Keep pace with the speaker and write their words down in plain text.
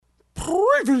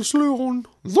Previously on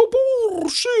the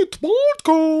Bullshit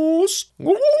Podcast.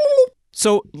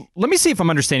 So, let me see if I'm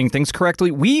understanding things correctly.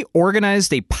 We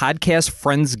organized a podcast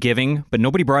Friendsgiving, but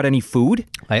nobody brought any food?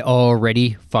 I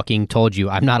already fucking told you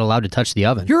I'm not allowed to touch the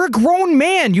oven. You're a grown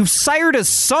man. You've sired a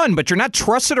son, but you're not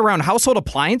trusted around household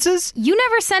appliances? You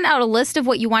never sent out a list of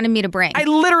what you wanted me to bring. I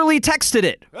literally texted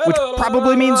it, which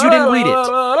probably means you didn't read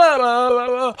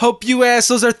it. Hope you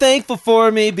assholes are thankful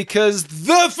for me because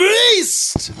the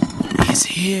feast is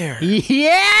here.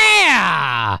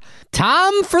 Yeah!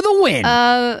 Tom for the win.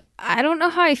 I don't know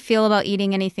how I feel about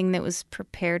eating anything that was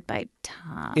prepared by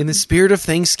Tom. In the spirit of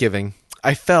Thanksgiving,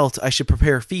 I felt I should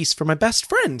prepare a feast for my best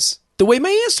friends, the way my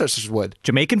ancestors would.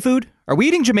 Jamaican food? Are we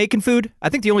eating Jamaican food? I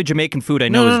think the only Jamaican food I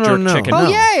know is jerk chicken. Oh, no,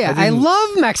 yeah. I love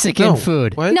Mexican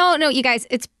food. What? No, you guys,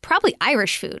 it's probably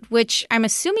Irish food, which I'm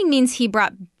assuming means he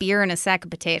brought beer and a sack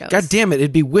of potatoes. God damn it,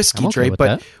 it'd be whiskey, I'm okay Dre, with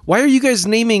but that. why are you guys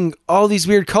naming all these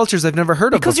weird cultures I've never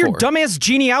heard Because of your before? dumbass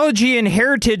genealogy and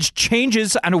heritage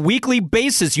changes on a weekly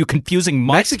basis, you confusing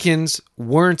mutt. Mexicans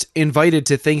weren't invited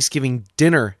to Thanksgiving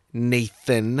dinner,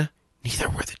 Nathan. Neither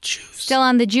were the Jews. Still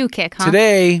on the Jew kick, huh?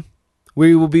 Today,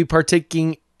 we will be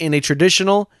partaking in a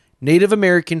traditional Native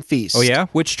American feast. Oh, yeah?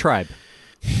 Which tribe?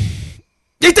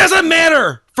 It doesn't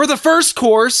matter! For the first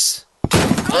course,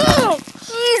 Oh,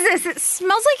 Jesus, it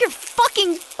smells like your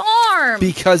fucking farm.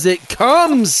 because it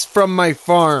comes from my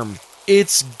farm,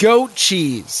 it's goat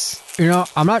cheese. You know,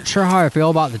 I'm not sure how I feel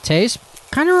about the taste.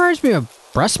 Kind of reminds me of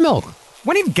breast milk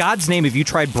When in God's name have you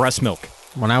tried breast milk?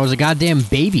 when I was a goddamn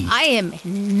baby. I am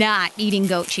not eating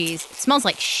goat cheese. It smells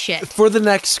like shit. For the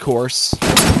next course,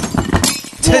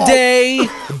 today,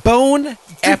 bone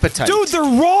appetite. Dude, they're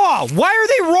raw! Why are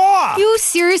they raw? You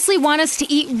seriously want us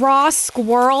to eat raw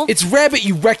squirrel? It's rabbit,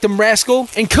 you rectum rascal,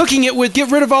 and cooking it would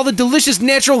get rid of all the delicious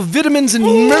natural vitamins and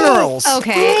minerals.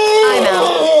 Okay, I'm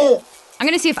out. I'm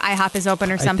gonna see if IHOP is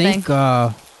open or something. I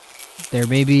think there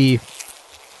may be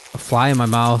a fly in my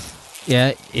mouth.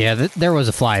 Yeah, there was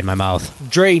a fly in my mouth.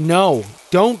 Dre, no.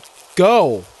 Don't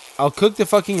go. I'll cook the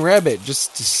fucking rabbit.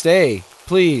 Just to stay.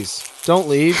 Please. Don't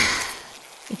leave.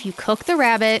 If you cook the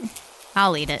rabbit,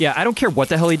 I'll eat it. Yeah, I don't care what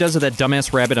the hell he does with that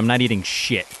dumbass rabbit. I'm not eating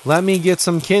shit. Let me get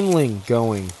some kindling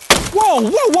going.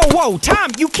 Whoa!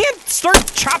 Tom, you can't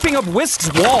start chopping up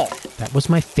Whisk's wall. That was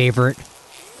my favorite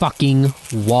fucking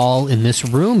wall in this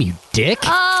room, you dick.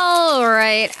 All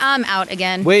right, I'm out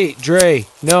again. Wait, Dre.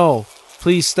 No.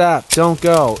 Please stop. Don't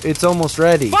go. It's almost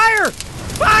ready. Fire!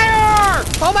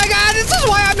 Oh my god, this is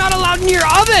why I'm not allowed near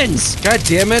ovens! God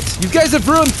damn it. You guys have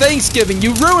ruined Thanksgiving.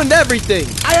 You ruined everything.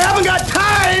 I haven't got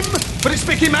time for this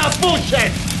Mickey Mouse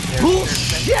bullshit.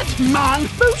 Bullshit, man.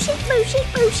 Bullshit.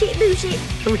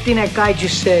 Everything that guy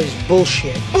just says,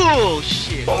 bullshit.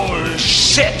 Bullshit.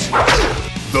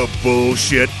 The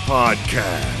Bullshit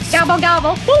Podcast.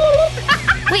 Gobble.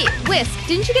 Wait, Whisk,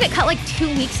 didn't you get it cut like 2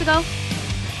 weeks ago?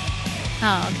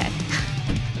 Oh, okay.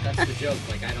 That's the joke.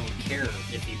 Like, I don't care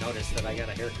if you notice that I got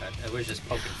a haircut. I was just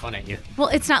poking fun at you. Well,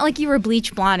 it's not like you were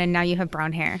bleach blonde and now you have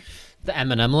brown hair. The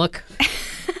Eminem look?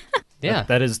 Yeah.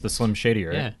 That is the Slim Shady,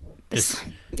 right? Yeah.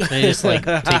 They just like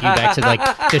take you back to like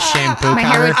the shampoo My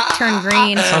hair counter. would turn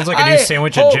green. Sounds like a new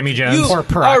sandwich at Jimmy John's. Pour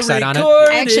peroxide on it.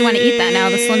 I actually want to eat that now,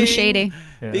 the Slim Shady.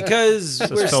 Because we're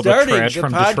filled with starting trash the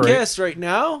from Detroit. podcast right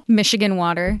now. Michigan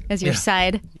water as your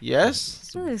side. Yes?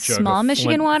 Ooh, Jug small of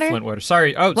Michigan water. Flint water.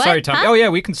 Sorry. Oh, What? sorry, Tom. Huh? Oh, yeah,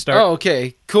 we can start. Oh,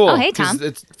 okay. Cool. Oh, hey, 'Cause Tom.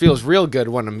 it feels real good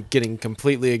when I'm getting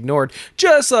completely ignored.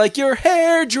 Just like your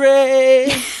hair,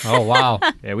 Dre. Oh, wow.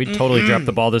 Yeah, we totally dropped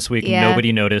the ball this week. Yeah.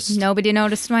 Nobody noticed. Nobody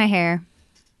noticed my hair.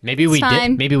 Maybe we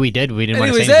fine. did. Maybe we did. We didn't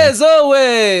want to Anyways, say anything. as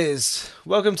always,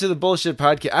 welcome to the Bullshit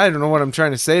Podcast. I don't know what I'm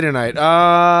trying to say tonight.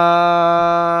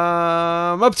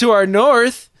 Up to our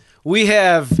north, we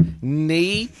have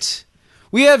Nate.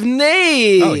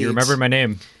 Oh, you remember my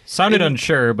name. Sounded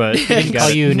unsure, but you Call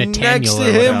got it. you Next Nathaniel to or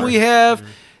him, whatever. we have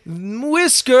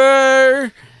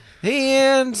Whisker.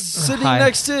 And sitting Hi.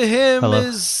 next to him Hello.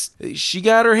 is... She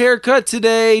got her hair cut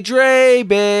today. Dre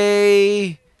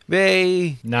Bay.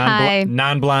 Hi.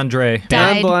 Non-blonde Dre. Dyed,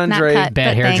 Non-blonde not Dre. cut, Bad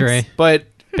but hair, thanks. Dre. But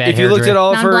Bad if you hair, looked Dre. at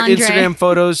all of her Non-blonde Dre. Instagram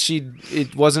photos,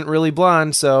 it wasn't really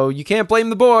blonde, so you can't blame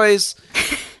the boys.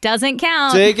 Doesn't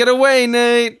count. Take it away,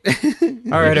 Nate.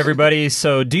 All right, everybody.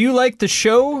 So, do you like the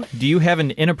show? Do you have an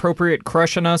inappropriate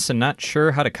crush on us and not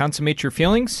sure how to consummate your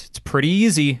feelings? It's pretty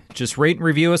easy. Just rate and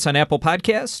review us on Apple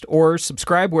Podcast or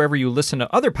subscribe wherever you listen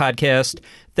to other podcasts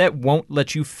that won't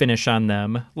let you finish on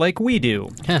them like we do.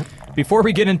 Before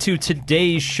we get into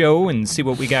today's show and see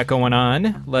what we got going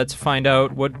on, let's find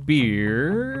out what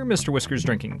beer Mr. Whisker's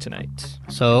drinking tonight.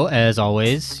 So, as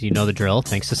always, you know the drill.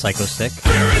 Thanks to Psycho Stick.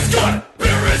 Beer is good.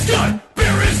 Beer is good.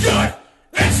 Beer is good.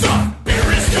 It's not. Beer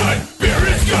is good. Beer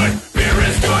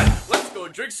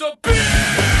drink some beer!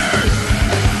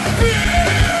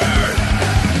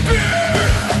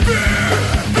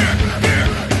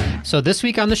 So this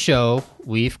week on the show,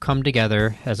 we've come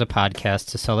together as a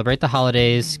podcast to celebrate the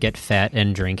holidays, get fat,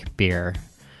 and drink beer.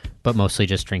 But mostly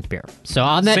just drink beer. So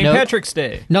on that St. note... Patrick's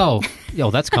Day. No.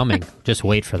 Yo, that's coming. Just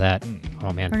wait for that.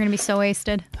 Oh, man. We're going to be so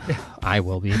wasted. I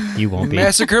will be. You won't be.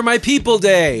 Massacre My People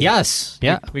Day. Yes.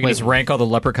 Yeah. We can just rank all the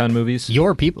Leprechaun movies.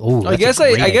 Your people. Ooh, I guess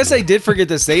I did forget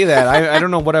to say that. I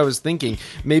don't know what I was thinking.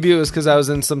 Maybe it was because I was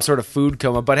in some sort of food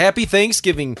coma. But happy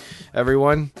Thanksgiving,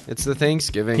 everyone! It's the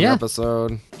Thanksgiving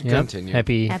episode. Yep. Continue.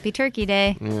 Happy Turkey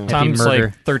Day. Tom's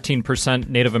murder. like 13%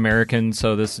 Native American,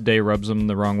 so this day rubs him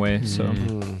the wrong way. So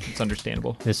it's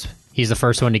understandable. He's the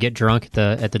first one to get drunk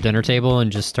at the dinner table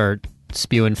and just start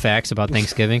spewing facts about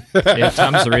Thanksgiving. Yeah,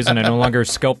 Tom's the reason I no longer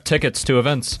scalp tickets to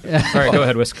events. All right, go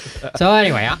ahead, Whisk. So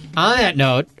anyway, on that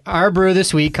note, our brew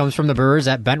this week comes from the brewers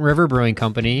at Bent River Brewing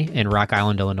Company in Rock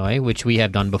Island, Illinois, which we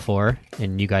have done before,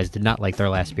 and you guys did not like their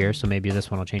last beer, so maybe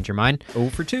this one will change your mind. 0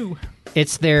 for 2.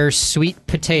 It's their Sweet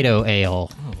Potato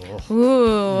Ale.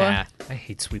 Ooh. Nah. I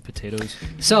hate sweet potatoes.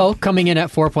 So, coming in at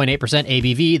 4.8%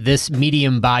 ABV, this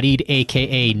medium-bodied,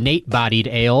 a.k.a. Nate-bodied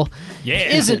ale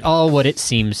isn't all what it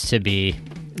seems to be.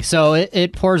 So,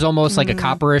 it pours almost like a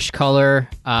copperish color.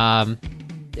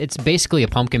 It's basically a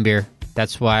pumpkin beer.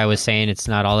 That's why I was saying it's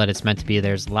not all that it's meant to be.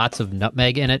 There's lots of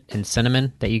nutmeg in it and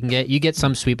cinnamon that you can get. You get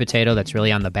some sweet potato that's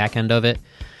really on the back end of it.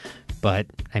 But,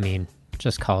 I mean...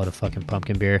 just call it a fucking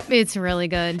pumpkin beer. It's really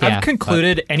good. Yeah, I've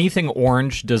concluded anything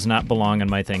orange does not belong on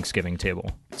my Thanksgiving table.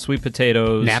 Sweet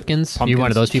potatoes. Napkins? Pumpkins. You one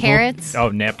of those people? Carrots. Oh,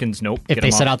 napkins, nope. If Get they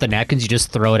 'em set off. out the napkins, you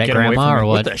just throw it at Get 'em away grandma from or me.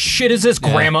 what? What the shit is this,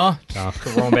 grandma? Oh.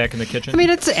 Throw 'em back in the kitchen. I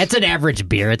mean, it's an average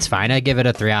beer. It's fine. I give it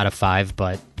a 3 out of 5,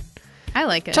 but I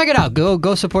like it. check it out.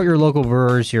 Go support your local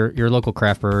brewers, your local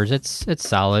craft brewers. It's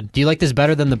solid. Do you like this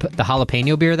better than the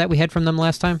jalapeno beer that we had from them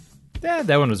last time? Yeah,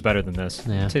 that one was better than this.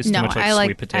 Yeah. It tastes No, too much like I like-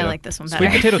 sweet potato. I like this one Sweet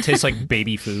better. potato tastes like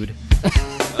baby food.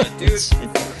 It is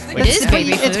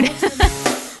baby food.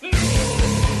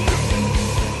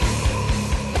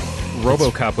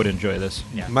 RoboCop would enjoy this.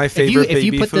 Yeah. My favorite if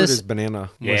you baby put food this- is banana.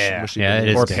 Yeah. Mushy Yeah, it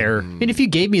banana. is Or good. pear. I mean, if you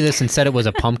gave me this and said it was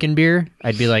a pumpkin beer,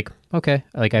 I'd be like, okay,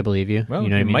 like I believe you. Well, you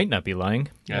know what I mean? might not be lying.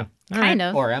 Yeah. Kind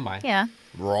of. Or am I? Yeah.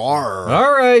 Roar.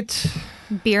 All right.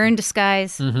 Beer in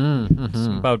disguise.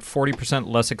 I'm about 40%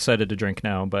 less excited to drink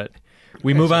now, but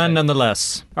we move on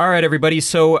nonetheless. All right, everybody.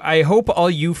 So I hope all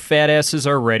you fat asses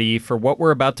are ready for what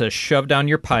we're about to shove down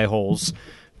your pie holes.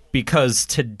 Because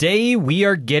today we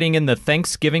are getting in the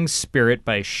Thanksgiving spirit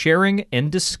by sharing and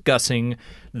discussing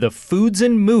the foods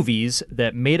and movies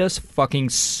that made us fucking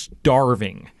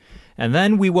starving. And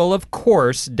then we will, of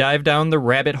course, dive down the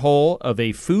rabbit hole of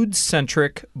a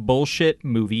food-centric bullshit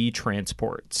movie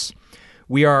transports.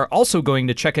 We are also going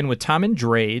to check in with Tom and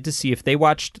Dre to see if they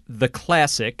watched the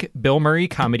classic Bill Murray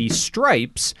comedy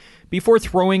Stripes before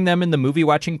throwing them in the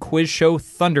movie-watching quiz show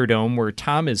Thunderdome, where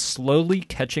Tom is slowly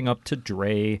catching up to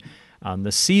Dre on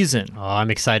the season. Oh,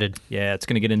 I'm excited. Yeah, it's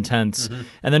going to get intense.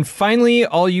 And then finally,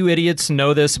 all you idiots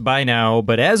know this by now,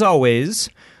 but as always,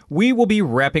 we will be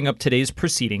wrapping up today's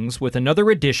proceedings with another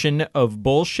edition of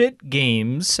Bullshit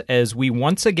Games as we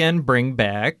once again bring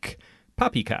back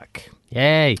Poppycock.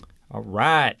 Yay. All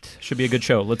right. Should be a good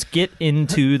show. Let's get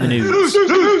into the news.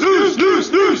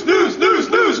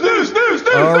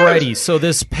 Alrighty, so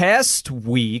this past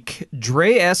week,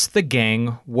 Dre asked the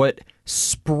gang what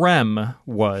Sprem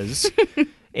was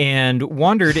and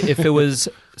wondered if it was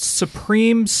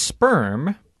Supreme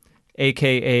Sperm,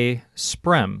 a.k.a.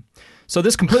 Sprem. So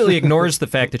this completely ignores the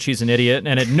fact that she's an idiot,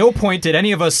 and at no point did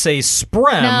any of us say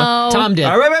Sprem. No. Tom did.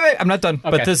 Wait, I'm not done.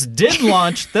 Okay. But this did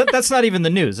launch. That's not even the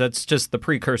news. That's just the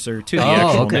precursor to the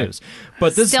actual okay. news.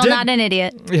 But this Still did, not an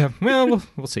idiot. Yeah, well,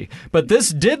 we'll see. But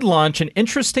this did launch an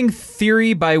interesting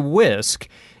theory by Whisk,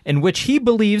 in which he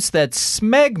believes that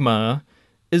smegma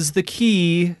is the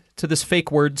key to this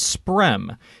fake word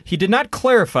sprem. He did not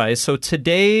clarify, so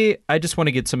today I just want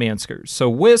to get some answers. So,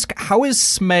 Whisk, how is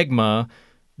smegma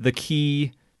the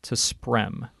key to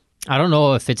sprem? I don't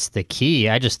know if it's the key.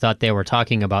 I just thought they were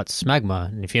talking about smegma.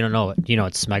 And if you don't know what, you know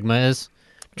what smegma is?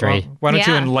 Dre. Well, why don't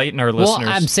you Yeah. enlighten our Well, listeners?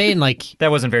 I'm saying like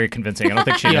That wasn't very convincing. I don't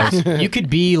think she knows. you could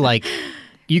be like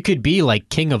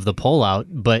king of the pullout,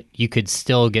 but you could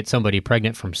still get somebody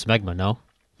pregnant from smegma, no?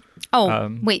 Oh,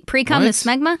 wait. Pre-cum is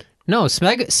smegma? No,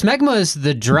 smegma is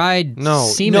the dried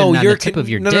semen no, on you're the tip con- of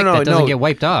your no, dick no, that doesn't no. get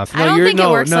wiped off. I don't you're- think it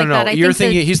works like that. I you're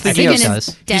think thinking. He's I thinking. think it of, does.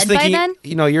 Dead he's by thinking, then?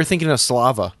 You know, you're thinking of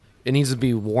Slava. It needs to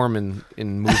be warm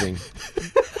and moving.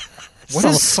 What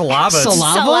is Slava?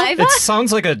 Saliva? It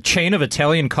sounds like a chain of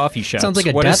Italian coffee shops. Sounds like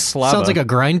a What death, is Slava? sounds like a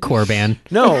grindcore band.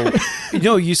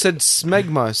 No, you said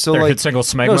smegma. So Their like hit single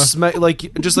Smegma? No,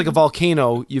 like just like a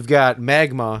volcano, you've got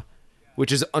magma,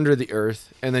 which is under the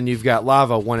earth, and then you've got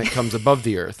lava when it comes above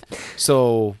the earth.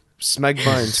 So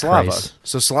smegma and slava. Christ.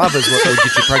 So slava is what would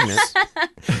get you pregnant.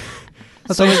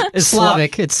 So Is it's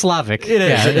Slavic. It's Slavic. It is.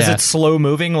 Yeah, Is yeah. it slow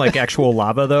moving like actual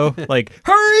lava though? Like,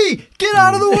 hurry, get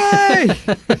out of the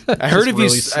way! I heard if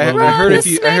really you, slow. I heard if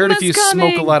you, I heard if Smegma's you smoke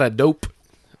a coming. lot of dope,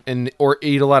 or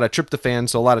eat a lot of tryptophan,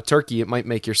 so a lot of turkey, it might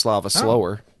make your slava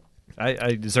slower.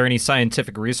 Is there any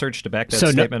scientific research to back that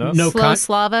So statement up? no Slow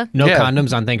Slava. No Yeah.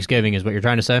 condoms on Thanksgiving is what you're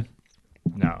trying to say?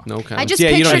 No. No kind. I just yeah,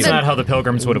 you don't picture That's even- not how the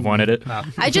Pilgrims would have wanted it.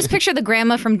 I just picture the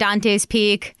grandma from Dante's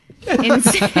Peak in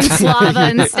Slava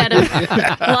instead of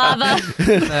lava.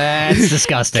 That's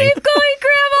disgusting. Keep going,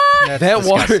 Grandma. that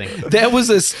water,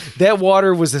 disgusting. that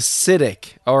water was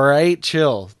acidic. All right,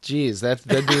 chill. Jeez,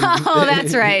 that'd be. Oh,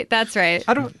 that's right. That's right.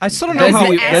 I still don't know That's how.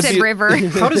 the- The acid the- river.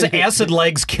 How does acid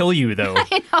legs kill you though?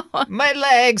 I know. My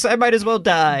legs. I might as well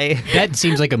die. That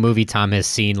seems like a movie Tom has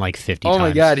seen like 50 Oh times.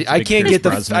 my god, I big can't Pierce get the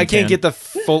Brosnan I can't fan. get the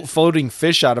floating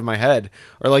fish out of my head,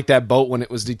 or like that boat when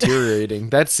it was deteriorating.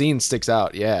 That scene sticks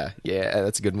out. Yeah,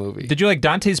 that's a good movie. Did you like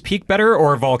Dante's Peak better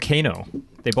or Volcano?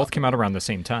 They both came out around the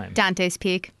same time. Dante's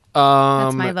Peak.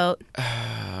 That's my vote.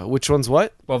 Which one's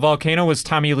what? Well, Volcano was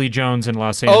Tommy Lee Jones in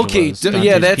Los Angeles. Okay, Dante's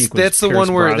yeah, Peak was that's the Pierce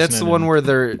one where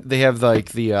Brosnan they have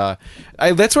like the.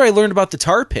 That's where I learned about the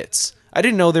tar pits. I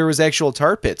didn't know there was actual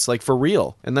tar pits, like for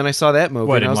real. And then I saw that movie,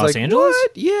 What, and I in was Los like, Angeles?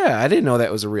 "What? Yeah, I didn't know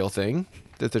that was a real thing.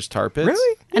 That there's tar pits.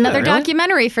 Really? Another really?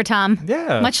 documentary for Tom.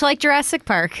 Yeah. Much like Jurassic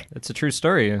Park. It's a true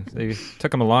story. They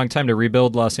took them a long time to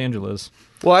rebuild Los Angeles.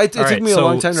 Well, it All took right, me a so-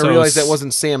 long time to so realize s- that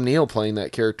wasn't Sam Neill playing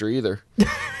that character either.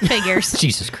 Figures.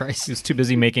 Jesus Christ. He was too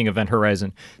busy making Event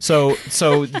Horizon. So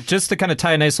just to kind of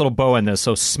tie a nice little bow in this,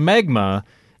 so smegma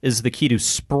is the key to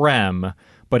sprem,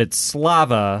 but it's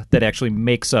slava that actually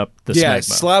makes up the Yeah, smegma.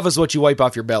 slava's what you wipe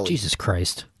off your belly. Jesus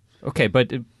Christ. Okay,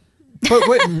 but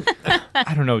wait,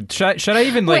 I don't know. Should I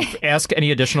even ask any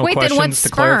additional Wait, then questions what's to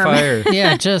sperm? clarify? Or?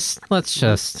 Yeah, let's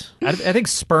just. I think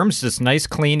sperm's just nice,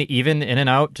 clean, even, in and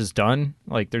out, just done.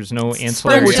 Like there's no ancillary.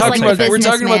 Sperm's We're just talking like about a we're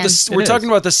talking about businessman. we're It talking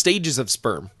is. about the stages of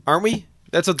sperm, aren't we?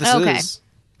 That's what this Okay. is.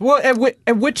 Well,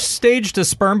 at which stage does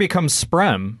sperm become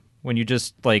sprem? When you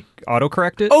just like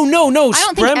autocorrect it? Oh no! I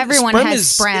don't think everyone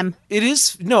has sprem. It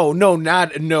is no.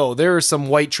 There are some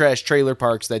white trash trailer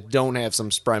parks that don't have some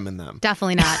sprem in them.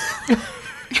 Definitely not.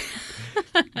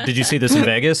 Did you see this in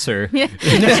Vegas or?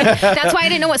 That's why I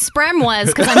didn't know what sprem was,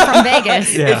 because I'm from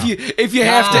Vegas. Yeah. If you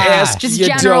have to ask, Just you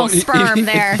general don't. sperm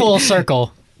there. Full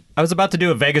circle. I was about to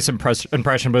do a Vegas impression,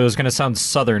 but it was going to sound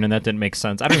southern, and that didn't make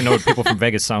sense. I don't even know what people from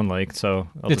Vegas sound like, so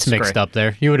It's mixed up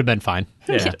there. You would have been fine.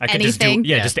 Yeah, I could just do Anything.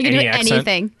 just You can do any accent.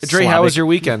 anything. Dre, how was your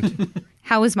weekend?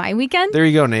 How was my weekend? There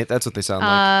you go, Nate. That's what they sound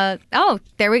like. Oh,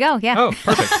 there we go. Yeah. Oh,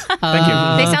 perfect. Thank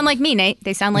you. They sound like me, Nate.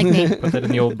 They sound like me. Put that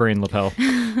in the old brain lapel.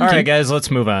 All right, guys, let's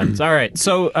move on. All right,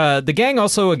 so the gang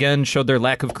also, again, showed their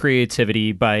lack of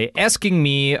creativity by asking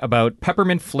me about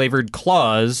peppermint-flavored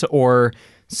claws or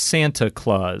Santa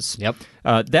Claus. Yep.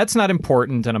 That's not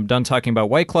important, and I'm done talking about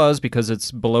White Claws because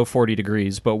it's below 40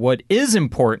 degrees. But what is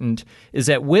important is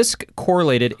that Whisk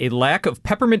correlated a lack of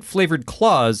peppermint-flavored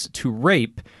claws to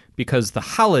rape because the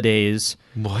holidays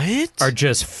What? are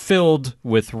just filled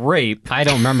with rape. I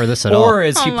don't remember this at all. Or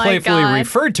as he Oh my playfully God.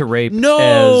 referred to rape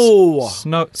No. as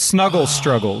snuggle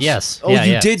struggles. Yes. Oh, yeah,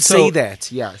 you yeah. did So- say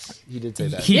that. Yes, you did say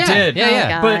that. He Yeah, did. yeah,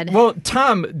 yeah. Oh, But God. well,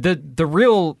 Tom, the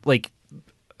real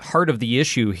heart of the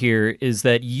issue here is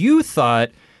that you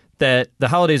thought that the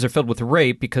holidays are filled with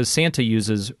rape because Santa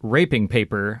uses raping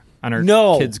paper on our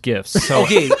No. kids' gifts. So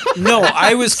Okay, no,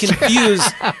 I was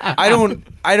confused. I don't.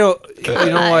 You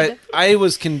know what? I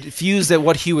was confused at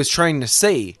what he was trying to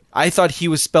say. I thought he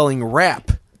was spelling wrap,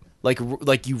 like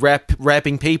you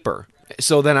wrapping paper.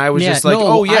 So then I was Yeah, just like, no,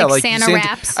 oh yeah, like like Santa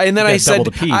wraps. And then You I got said, double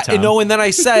the P, Tom. no, and then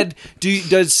I said,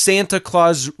 does Santa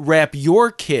Claus wrap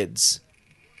your kids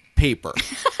paper?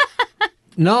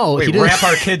 No, wait, he didn't. wrap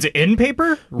our kids in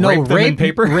paper? No, rape them in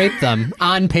paper? Rape them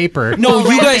on paper. No,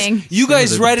 Wrapping. you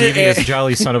guys The read it devious as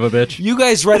jolly son of a bitch. You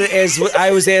guys read it as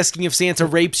I was asking if Santa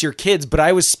rapes your kids, but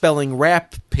I was spelling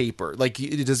wrap paper. Like,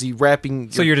 does he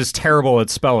wrapping? So you're just terrible at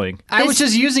spelling. I was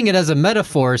just using it as a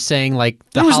metaphor, saying like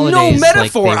the There was holidays. no like,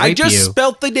 metaphor. they I rape just you.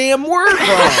 spelt the damn word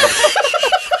wrong.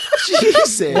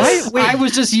 Jesus. I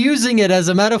was just using it as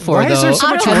a metaphor, Why though. is there so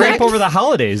much Autocorrect? rape over the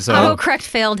holidays? Though? Autocorrect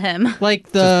failed him. Like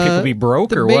people be broke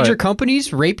the or major what?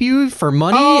 companies rape you for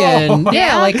money Oh. and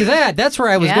Yeah. like that. That's where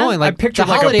I was Yeah. going. Like I pictured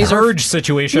the like a holidays are purge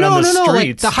situation no, on the no, no. Like,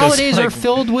 streets. the Just, holidays are like,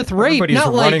 filled with rape. everybody's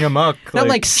Not running like, amok. Not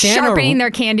like Santa Sharpening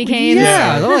their candy canes.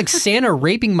 Yeah, not like Santa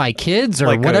raping my kids or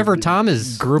Like a whatever. Tom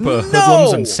is. group of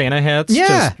hoodlums in Santa hats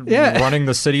Yeah, just yeah. running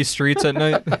the city streets at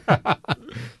night,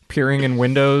 peering in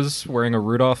windows, wearing a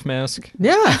Rudolph mask.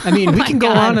 Yeah, I mean, we can go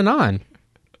God. on and on.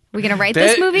 We gonna write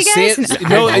this movie, guys?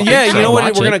 No, I yeah, you so. know what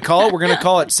Watch we're it. gonna call it? We're gonna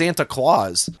call it Santa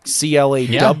Claus. CLAWS.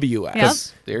 Yep.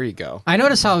 There you go. I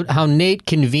noticed how Nate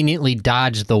conveniently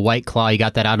dodged the White Claw. You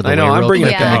got that out of the I know, way. I'm real bringing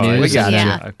quick it in back. the We news. got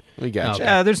Yeah. you. We got you.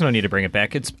 Yeah, there's no need to bring it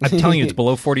back. I'm telling you, it's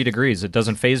below 40 degrees. It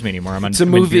doesn't phase me anymore. I'm It's a I'm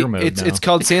movie. in beer mode It's now. it's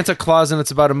called Santa Claus, and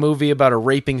it's about a movie about a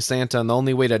raping Santa, and the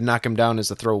only way to knock him down is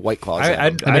to throw White Claws at him.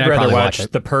 I'd I mean, I'd rather probably watch watch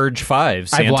it. The Purge 5, I've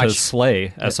Santa's watched-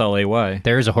 Slay, SLAY.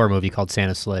 There is a horror movie called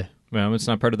Santa's Sleigh Well, it's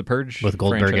not part of the Purge with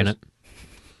Goldberg in franchise. it.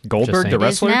 Goldberg, Just the saying. It is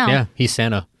wrestler? now. Yeah, he's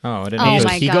Santa. Oh, I didn't Oh know.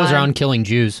 my He goes God. around killing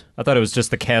Jews. I thought it was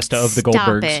just the cast of the Stop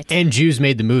Goldbergs. it. And Jews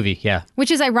made the movie, yeah. Which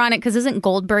is ironic because isn't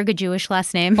Goldberg a Jewish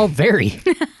last name? Oh, very.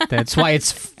 That's why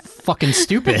it's fucking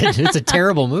stupid. It's a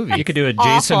terrible movie. You could do a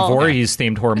Jason Awful. Voorhees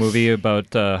themed horror movie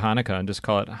about Hanukkah and just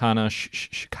call it Hana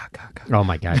Oh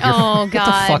my god. Oh, Get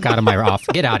the God. fuck out of my off.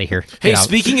 Get out of here. Hey, Get out.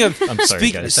 speaking of sorry,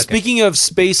 guys. speaking of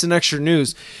space and extra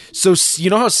news, so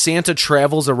you know how Santa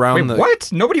travels around Wait, the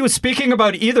what? Nobody was speaking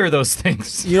about either of those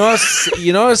things. You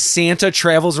know how Santa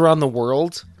travels around the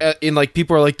world, and like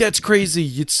people are like, "That's crazy!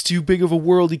 It's too big of a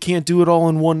world. He can't do it all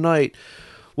in one night."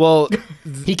 Well,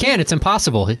 He can. It's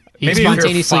impossible. He Maybe if you're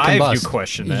spontaneously 5, you combusts.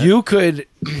 question that.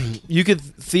 you could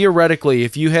theoretically,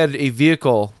 if you had a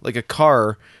vehicle like a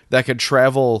car that could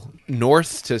travel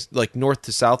north to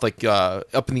south, like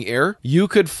up in the air, you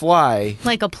could fly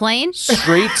Like a plane?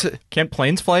 straight. To, Can't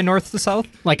planes fly north to south?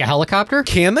 Like a helicopter?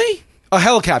 can they? A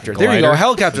helicopter. There you go. Glider? A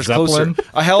helicopter's Zeppelin? closer.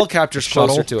 A helicopter's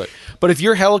closer Shuttle? to it. But if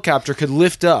your helicopter could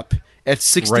lift up at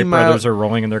 60 Wright miles, brothers are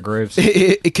rolling in their graves.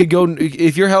 it could go.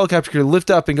 If your helicopter could lift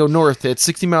up and go north at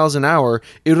 60 miles an hour,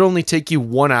 it would only take you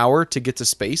 1 hour to get to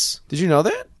space. Did you know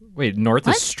that? Wait, north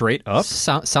is straight up?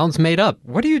 Sounds made up.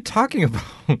 What are you talking about?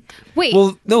 Wait.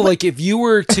 Well, no. Like if you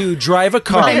were to drive a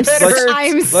car, I'm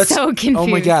so confused. Oh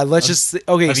my god, let's just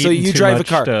okay. I've So eaten you too drive a much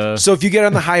car. to- So if you get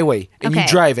on the highway and you Okay.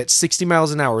 drive at 60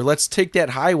 miles an hour, let's take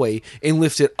that highway and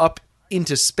lift it up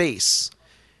into space.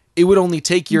 It would only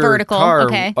take your Vertical, car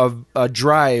okay. of a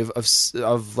drive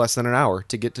of less than an hour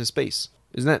to get to space.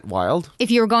 Isn't that wild? If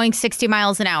you were going 60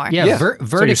 miles an hour. Yeah, Yeah. So you're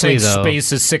vertically saying though.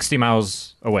 space is 60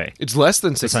 miles away. It's less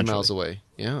than 60 Essentially. miles away.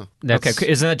 Yeah. That's,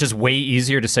 Okay, isn't that just way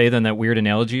easier to say than that weird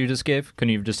analogy you just gave?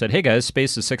 Couldn't you have just said, hey guys,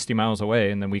 space is 60 miles away,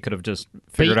 and then we could have just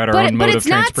figured out our But own mode of it's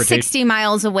not transportation? 60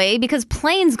 miles away because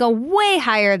planes go way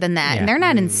higher than that, and they're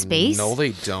not in space. No, they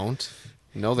don't.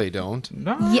 No, they don't.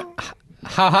 No. Yeah,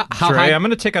 how Trey, high? I'm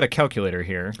going to take out a calculator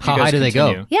here. How You guys high do they go?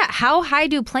 continue. yeah. How high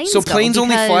do planes So go? planes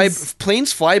only fly. Because-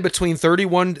 Planes fly between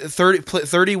 31.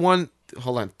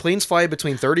 Hold on. Planes fly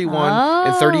between 31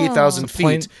 and 38,000 feet.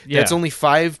 Plane- yeah. That's only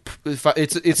five.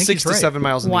 It's think 6 he's to right. 7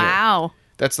 miles in the air. Wow.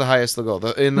 That's the highest they'll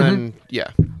go. And then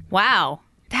Wow.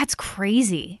 That's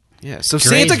crazy. yeah. So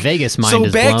Dre's Santa. Vegas mind so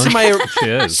is back to blown. my. She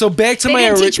is. So back to They my.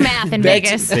 didn't ori- teach math in back to-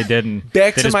 Vegas. They didn't.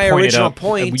 Back They to just my pointed original up,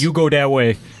 point. You go that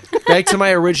way. Back to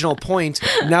my original point.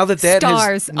 Now that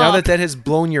Stars up. has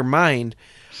blown your mind,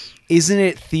 isn't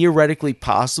it theoretically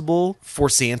possible for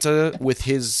Santa with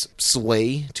his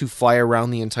sleigh to fly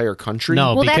around the entire country?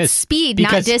 No, Well, because that's speed, not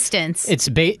because distance.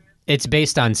 It's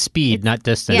based on speed, not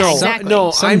distance. Yeah, No, exactly.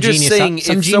 no. Some I'm just genius saying,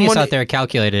 some if genius someone out there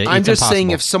calculated it. I'm it's just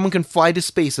saying, impossible. if someone can fly to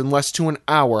space in less to an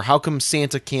hour, how come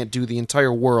Santa can't do the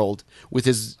entire world with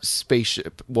his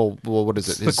spaceship? Well, what is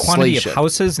it? The His quantity sleigh of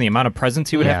houses and the amount of presents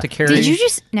he would Yeah. have to carry. Did you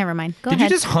just? Never mind. Go Did you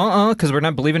ahead. just because we're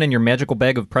not believing in your magical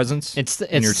bag of presents? It's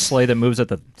in your sleigh that moves at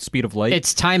the speed of light.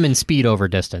 It's time and speed over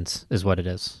distance is what it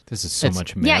is. This is so it's-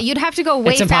 much math. Yeah, you'd have to go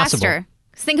way It's impossible. faster.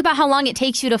 Think about how long it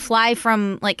takes you to fly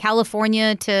from like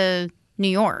California to New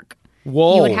York.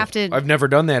 Whoa! You would have to I've never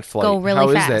done that flight. go really How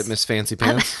is fast. that, Miss Fancy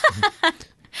Pants?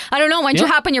 I don't know. Why don't Yeah.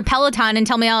 you hop on your Peloton and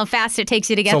tell me how fast it takes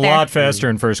you to get it's a there? lot faster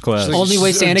in first class. So- Only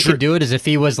way Santa Dr- could do it is if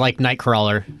he was like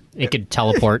Nightcrawler. It could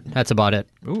teleport. That's about it.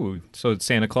 Ooh, so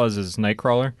Santa Claus is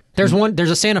Nightcrawler, There's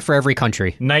a Santa for every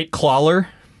country. Nightcrawler.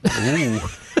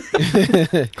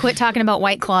 Quit talking about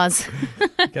White Claws.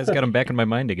 You guys got him back in my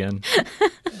mind again.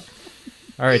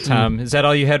 All right, Tom. Is that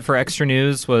all you had for extra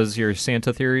news? Was your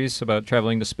Santa theories about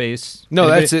traveling to space? No,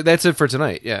 Anybody? that's it. That's it for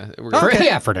tonight. Yeah.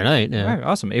 For tonight. Yeah. All right,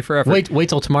 awesome. A for effort. Wait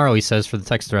till tomorrow, he says, for the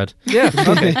text thread. Yeah.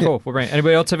 Okay. Cool. We'll bring.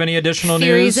 Anybody else have any additional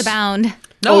Theories news? abound.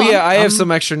 Oh yeah, I have some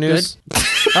extra news.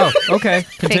 Oh, okay.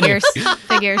 Continue.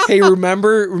 Figures. Hey,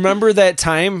 remember that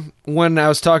time when I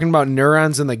was talking about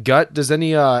neurons in the gut? Does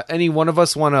any one of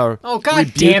us want to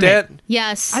rebuke damn it. that?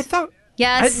 Yes. I thought.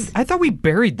 Yes. I thought we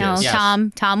buried this. No,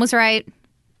 Yes. Tom was right.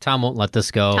 Tom won't let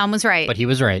this go. Tom was right. But he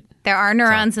was right. There are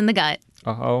neurons in the gut.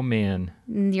 Oh man.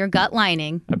 Your gut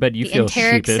lining. I bet you the feel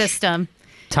enteric sheepish. system.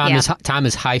 Tom Yeah. is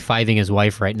high-fiving his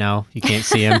wife right now. You can't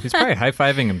see him. He's probably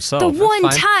high-fiving himself. The That's one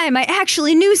fine. time I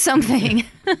actually knew something.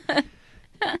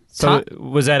 So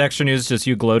was that extra news just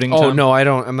you gloating? Oh Tom? no, I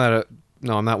don't. I'm not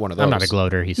one of those. I'm not a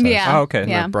gloater, he says. Yeah. Oh, okay.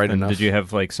 Yeah. Not bright And enough. did you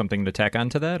have like something to tack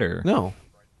onto that, or No.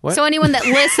 What? So anyone that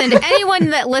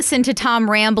listened to Tom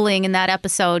rambling in that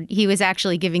episode, he was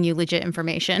actually giving you legit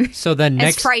information. So then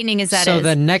As frightening as that so is.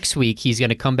 then next week he's going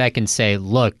to come back and say,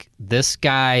 "Look, this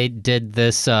guy did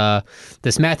this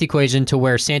math equation to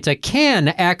where Santa can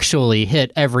actually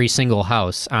hit every single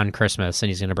house on Christmas, and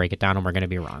he's going to break it down, and we're going to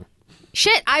be wrong."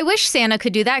 Shit, I wish Santa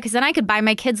could do that because then I could buy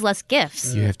my kids less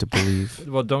gifts. You have to believe.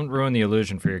 Well, don't ruin the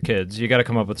illusion for your kids. You got to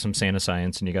come up with some Santa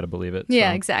science, and you got to believe it.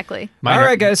 Yeah, so. exactly. Mine All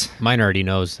right, guys. Mine already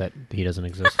knows that he doesn't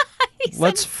exist.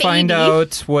 Let's find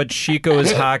out what Chico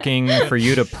is hawking for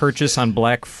you to purchase on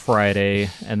Black Friday.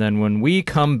 And then when we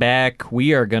come back,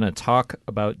 we are going to talk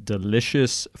about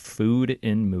delicious food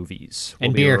in movies. We'll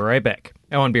And be beer. right back.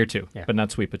 Oh, and beer too, but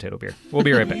not sweet potato beer. We'll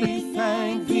be right back.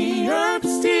 Thank the earth,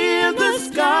 still the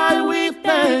sky we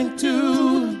thank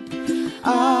to.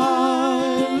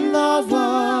 I love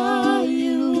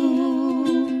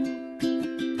you.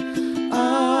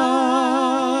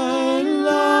 I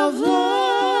love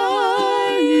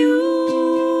you.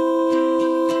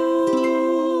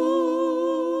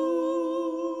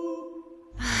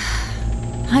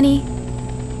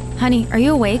 Honey, are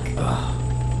you awake?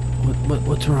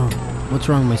 What's wrong? What's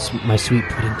wrong, my sweet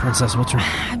pudding princess? What's wrong?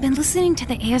 I've been listening to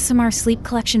the ASMR Sleep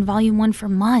Collection Volume 1 for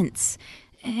months.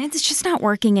 It's just not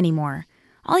working anymore.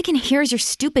 All I can hear is your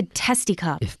stupid testy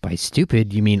cup. If by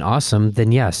stupid you mean awesome,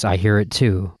 then yes, I hear it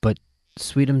too. But,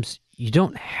 Sweetums, you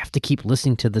don't have to keep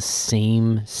listening to the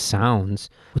same sounds.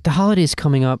 With the holidays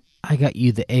coming up, I got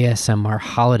you the ASMR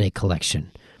Holiday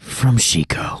Collection from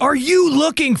Chico. Are you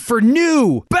looking for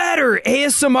new, better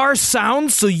ASMR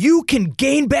sounds so you can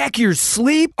gain back your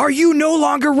sleep? Are you no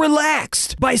longer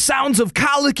relaxed by sounds of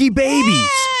colicky babies,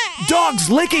 dogs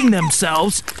licking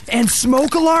themselves, and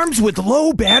smoke alarms with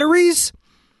low batteries?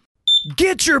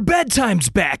 Get your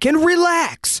bedtimes back and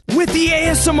relax with the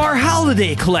ASMR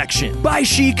Holiday Collection by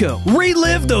Chico.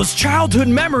 Relive those childhood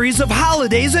memories of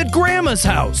holidays at Grandma's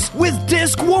house with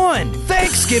Disc 1,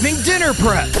 Thanksgiving Dinner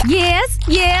Prep. Yes.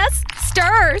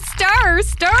 Stir.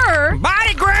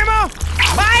 Bite it, Grandma!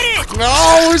 Bite it!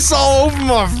 No, it's all over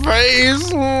my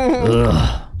face.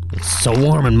 Ugh, it's so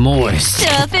warm and moist.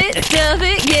 Stuff it.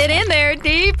 Get in there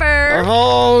deeper.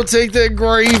 Oh, take that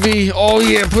gravy. Oh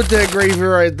yeah, put that gravy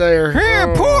right there.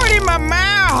 Here, pour it in my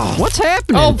mouth! What's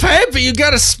happening? Oh, Pappy, you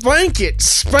gotta spank it.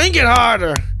 Spank it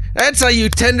harder. That's how you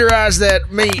tenderize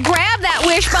that meat. Grab that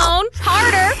wishbone.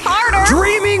 Harder.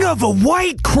 Dreaming of a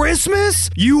white Christmas?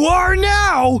 You are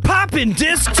now popping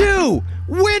Disc 2,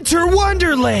 Winter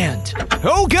Wonderland.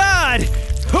 Oh God!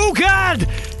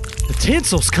 The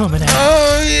tinsel's coming out.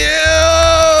 Oh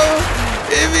yeah,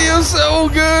 it feels so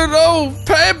good. Oh,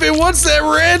 Pappy, what's that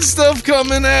red stuff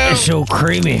coming out? It's so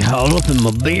creamy all up in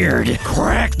my beard.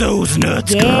 Crack those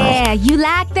nuts, girl. Yeah, you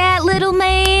like that, little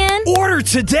man? Order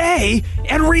today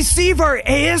and receive our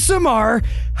ASMR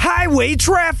Highway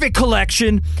Traffic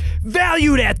Collection,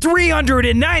 valued at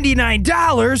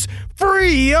 $399,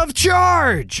 free of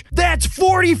charge. That's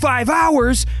 45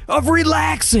 hours of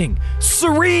relaxing,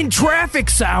 serene traffic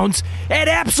sounds at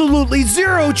absolutely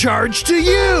zero charge to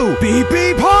you. Beep,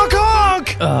 beep, honk, honk.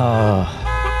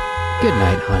 Good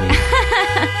night, honey.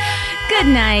 Good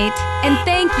night, and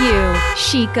thank you,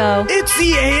 Chico. It's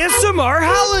the ASMR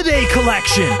Holiday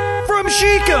Collection from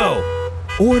Chico.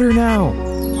 Order now.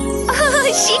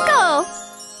 Chico!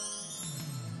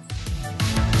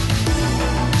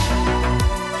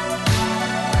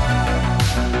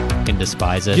 Can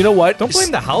despise it. You know what? Don't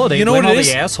blame the holiday. You know blame what it all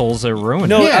is? the assholes that ruined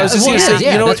No, it. I was just well, gonna yeah, say,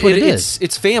 yeah, you know that's what it is.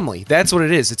 It's family. That's what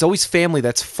it is. It's always family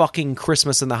that's fucking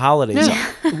Christmas and the holidays.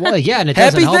 Well, yeah, and it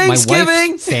Happy doesn't help my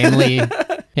Thanksgiving! wife's family.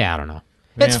 Yeah, I don't know.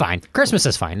 It's Yeah. fine. Christmas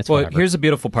is fine. It's Well, whatever. here's the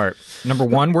beautiful part. Number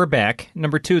one, we're back.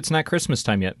 Number two, it's not Christmas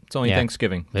time yet. It's only Yeah.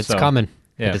 Thanksgiving. It's So, coming.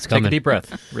 Yeah, It's take a coming. deep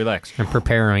breath. Relax. I'm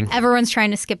preparing. Everyone's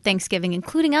trying to skip Thanksgiving,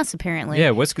 including us, apparently.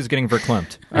 Yeah, Whisk is getting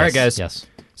verklempt. All right, Yes, guys. yes.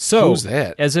 So, Who's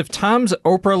that? as if Tom's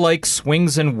Oprah-like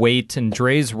swings in weight and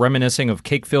Dre's reminiscing of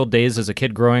cake-filled days as a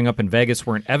kid growing up in Vegas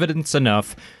weren't evidence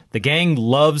enough, the gang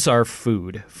loves our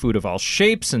food. Food of all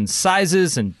shapes and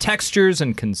sizes and textures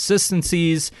and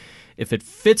consistencies. If it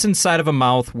fits inside of a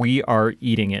mouth, we are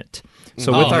eating it.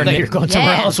 So with our you're going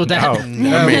somewhere else with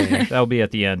that. that'll be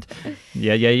at the end.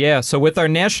 Yeah. So with our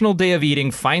National Day of Eating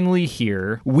finally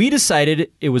here, we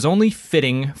decided it was only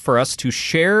fitting for us to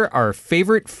share our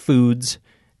favorite foods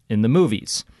in the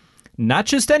movies. Not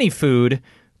just any food,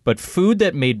 but food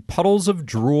that made puddles of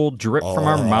drool drip from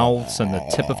our mouths and the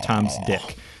tip of Tom's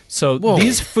dick. So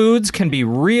these foods can be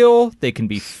real, they can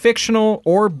be fictional,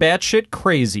 or batshit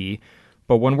crazy.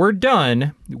 But when we're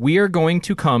done, we are going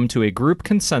to come to a group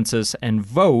consensus and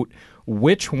vote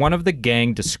which one of the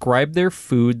gang described their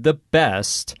food the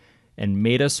best and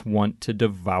made us want to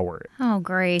devour it. Oh,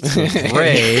 great.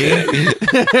 Ray,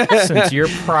 since you're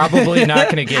probably not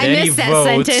going to get I any missed that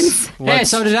votes, sentence. Hey,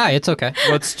 so did I. It's okay.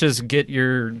 let's just get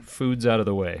your foods out of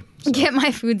the way. Get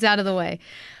my foods out of the way.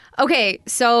 Okay,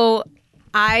 so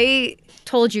I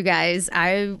told you guys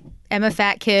I am a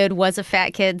fat kid, was a fat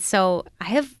kid, so I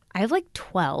have like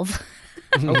 12.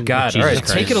 Oh, God. All right,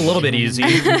 Jesus take it a little bit easy.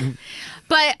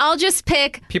 But I'll just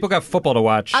pick People got football to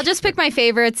watch. I'll just pick my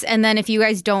favorites, and then if you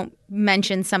guys don't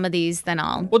mention some of these, then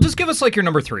I'll... Well, just give us like your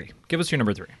number 3. Give us your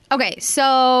number 3. Okay,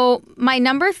 so my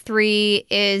number 3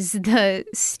 is the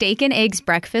steak and eggs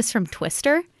breakfast from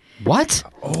Twister. What?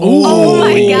 Oh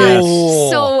my gosh.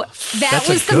 So that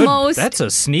was the most... That's a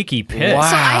sneaky pick. So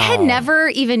I had never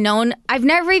even known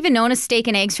a steak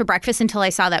and eggs for breakfast until I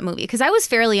saw that movie, because I was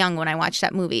fairly young when I watched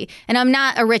that movie, and I'm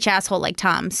not a rich asshole like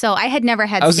Tom, so I had never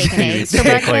had steak and eggs for Steak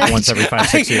breakfast. like once every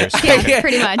 5-6 years. Yeah,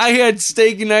 pretty much. I had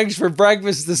steak and eggs for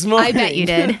breakfast this morning. I bet you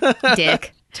did,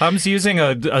 dick. Tom's using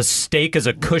a steak as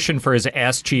a cushion for his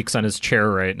ass cheeks on his chair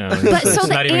right now. But He's so the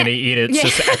not even ant- going to eat it. It's Yeah.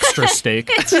 just extra steak.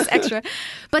 It's just extra.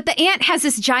 But the aunt has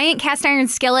this giant cast iron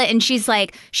skillet, and she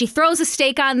throws a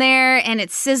steak on there, and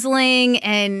it's sizzling,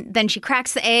 and then she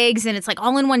cracks the eggs, and it's like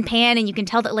all in one pan, and you can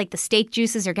tell that like the steak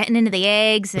juices are getting into the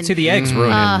eggs. And See, the eggs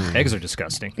ruin it. Eggs are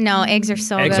disgusting. no, eggs are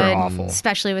so Eggs good. are awful.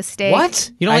 Especially with steak. What?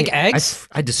 You don't like eggs?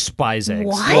 I despise eggs.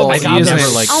 What? Well, I've isn't never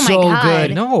it like. Oh my so God.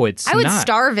 good. No, it's I would not.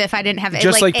 starve if I didn't have eggs.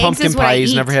 Just like eggs pumpkin is what pie, I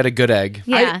he's eat. never had a good egg.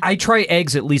 Yeah. I try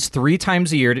eggs at least 3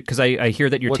 times a year because I hear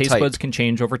that your What taste type? buds can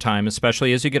change over time,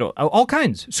 especially as you get all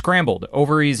kinds. Scrambled,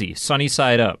 over easy, sunny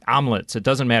side up, omelets. It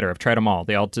doesn't matter. I've tried them all.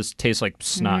 They all just taste like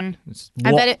snot. It's-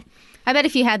 I bet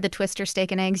if you had the Twister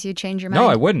steak and eggs, you'd change your mind. No,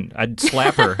 I wouldn't. I'd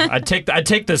slap her. I'd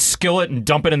take the skillet and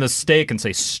dump it in the steak and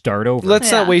say, "Start over."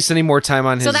 Let's Yeah. not waste any more time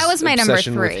on his So that was my number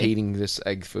obsession with 3. hating this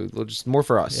egg food. Well, just more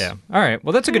for us. Yeah. All right.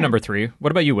 Well, that's a good number 3.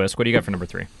 What about you, Whisk? What do you got for number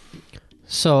 3?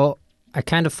 So I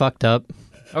kind of fucked up.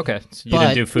 Okay. So you But-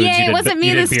 didn't do foods. Yay, you it did, wasn't me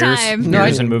you did this beers, time.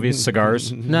 Beers and movies,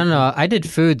 cigars, No. I did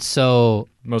food, so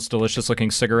most delicious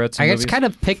looking cigarettes. In I movies. just kind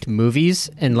of picked movies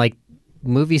and like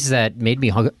movies that made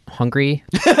me hungry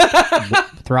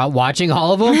throughout watching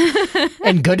all of them.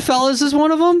 And Goodfellas is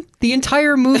one of them. The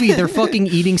entire movie, they're fucking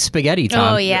eating spaghetti,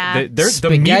 Tom. Oh yeah. The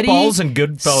Spaghetti- meatballs and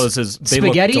Goodfellas is they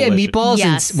Spaghetti look and delicious. meatballs,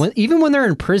 Yes. and even when they're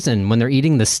in prison, when they're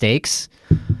eating the steaks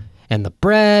and the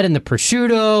bread and the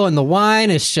prosciutto and the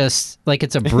wine, it's just like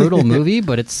it's a brutal movie,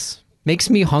 but it's makes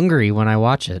me hungry when I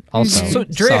watch it. Also, So,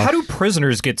 Dre, how do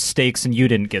prisoners get steaks and you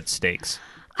didn't get steaks?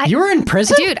 you were in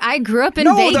prison? Dude, I grew up in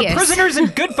No, Vegas. the prisoners in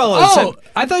Goodfellas. Oh,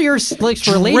 I thought you were like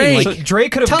relating. Dre. Like, So Dre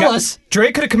could have tell us.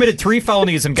 Dre could have committed 3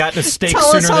 felonies and gotten a steak Tell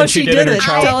us sooner how than she did in her it.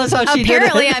 childhood. Tell us how she did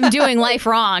Apparently, it. I'm doing life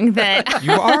wrong. That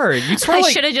You are. You smell I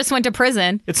like should have just went to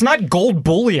prison. it's not gold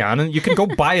bullion, and you can go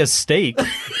buy a steak.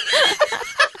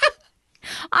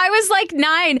 I was like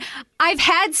 9. I've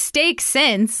had steak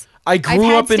since. I I've grew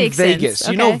had up in steak Vegas.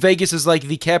 since, You know, okay. Vegas is like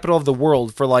the capital of the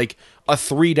world for like a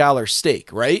 $3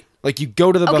 steak, right? Like you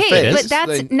go to the Okay, buffet. but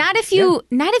that's not if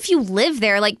you live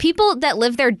there. Like people that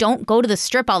live there don't go to the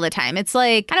strip all the time. It's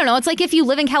like I don't know. It's like if you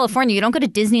live in California, you don't go to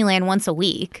Disneyland once a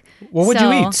week. What would So-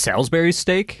 you eat? Salisbury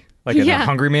steak? Like at a Yeah.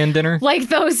 Hungry Man dinner? Like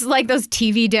those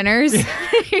TV dinners.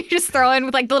 You just throw in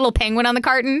with like the little penguin on the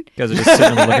carton. You guys are just sitting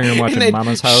in the living room watching then-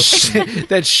 Mama's House.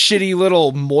 that shitty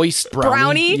little moist brownie.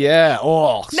 Brownie? Yeah.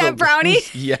 Oh, That brownie?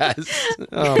 Yes.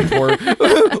 Oh, poor.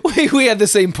 we had the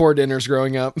same poor dinners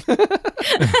growing up. All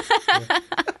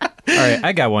right,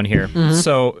 I got one here.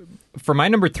 So for my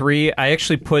number 3, I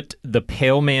actually put The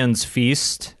Pale Man's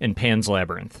Feast in Pan's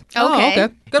Labyrinth. Okay.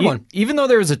 Good one. Even though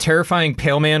there was a terrifying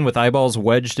pale man with eyeballs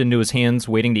wedged into his hands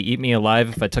waiting to eat me alive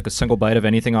if I took a single bite of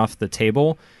anything off the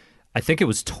table, I think it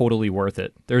was totally worth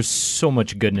it. There's so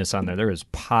much goodness on there. There was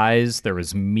pies, there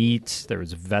was meat, there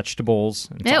was vegetables.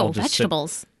 It's all Ew, just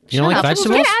vegetables. You don't like Shut up.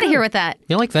 vegetables? Get out of here with that. You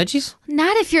don't like veggies?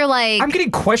 Not if you're like I'm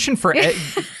getting questioned for.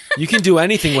 You can do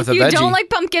anything with a you veggie. don't like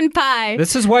pumpkin pie.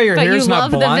 This is why your But hair's you not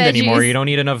love the blonde anymore. veggies. You don't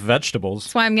eat enough vegetables.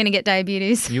 That's why I'm gonna get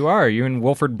diabetes. You are. You and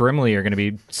Wilford Brimley are going to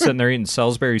be sitting there eating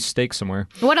Salisbury steak somewhere.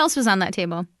 What else was on that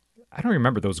table? I don't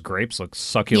remember. Those grapes look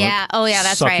succulent. Yeah. Oh, yeah,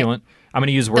 that's right. succulent. I'm going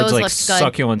to use words Those like looked good.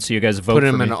 succulent so you guys vote Put for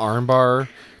him me. in an armbar,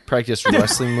 practice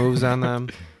wrestling moves on them.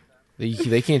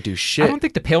 They can't do I shit. don't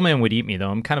think the Pale Man would eat me, though.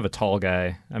 I'm kind of a tall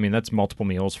guy. I mean, that's multiple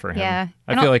meals for him. Yeah.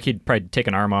 I feel like he'd probably take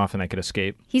an arm off and I could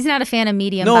escape. He's not a fan of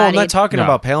medium No, bodied. I'm not talking No.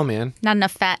 about Pale Man. Not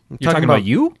enough fat. You're talking about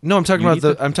you? No, I'm talking You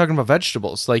about eat I'm talking about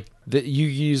vegetables. Like you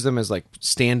use them as like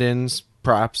stand-ins,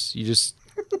 props. You just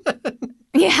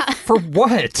Yeah. For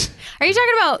what? Are you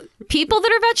talking about people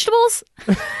that are vegetables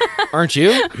aren't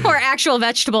you? or actual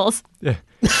vegetables?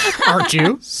 Aren't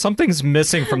you? Something's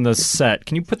missing from the set.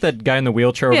 Can you put that guy in the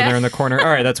wheelchair over Yeah. there in the corner? All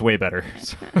right, that's way better.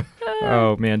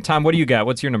 Oh, man. Tom, what do you got?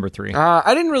 What's your number 3?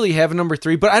 I didn't really have a number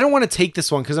 3, but I don't want to take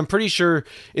this one because I'm pretty sure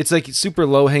it's like super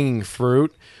low-hanging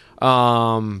fruit.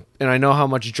 And I know how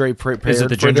much Dre prepared. Is it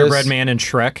the for gingerbread this. man in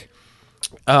Shrek?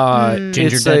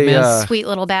 Gingerbread man? Sweet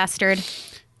little bastard.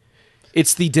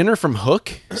 It's the dinner from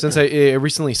Hook. Since I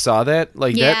recently saw that,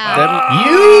 like Yeah.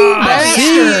 that You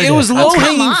see, it was Come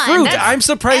low-hanging on, fruit. that's- I'm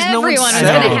surprised no one Everyone was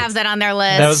said going to it. have that on their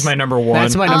list. That was my number 1.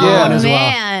 That's my number Yeah. one as well.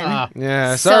 Man.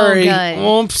 Yeah, So sorry. good.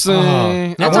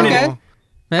 Whoopsie. That's wanted- okay.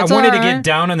 That's I wanted to all get right.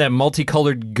 down on that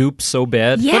multicolored goop so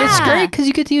bad. Yeah. But it's great because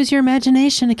you get to use your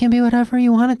imagination. It can be whatever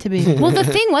you want it to be. Well, the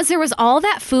thing was, there was all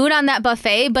that food on that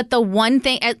buffet, but the one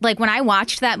thing, like when I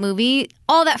watched that movie,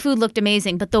 all that food looked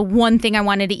amazing, but the one thing I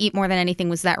wanted to eat more than anything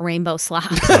was that rainbow slop.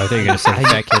 I think you're going to say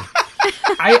that kid.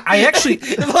 I actually...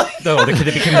 No, the kid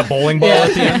that became the bowling ball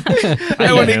at the end.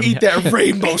 I want to him. eat that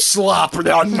rainbow slop.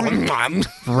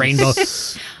 Rainbow.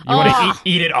 You want to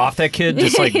eat it off that kid?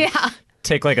 Just like Yeah.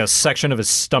 take like a section of his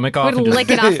stomach off Would and just lick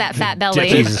it off that fat belly.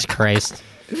 Jesus Christ.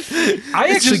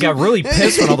 I actually got really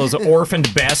pissed when all those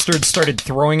orphaned bastards started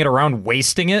throwing it around,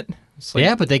 wasting it. It's like,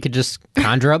 Yeah, but they could just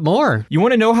conjure up more. you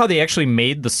want to know how they actually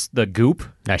made the goop?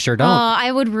 I sure don't.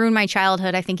 I would ruin my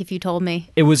childhood, I think, if you told me.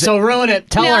 It was So ruin it.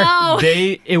 Tell her. No.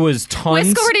 it was tons.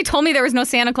 Whisk already told me there was no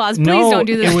Santa Claus. Please no, don't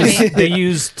do this it was. to me. They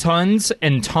used tons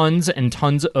and tons and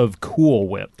tons of Cool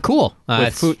Whip Cool. with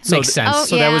That food. makes sense. Oh,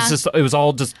 So that was yeah. just. It was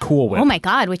all just Cool Whip. Oh my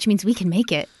God, which means we can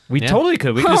make it. We Yeah. totally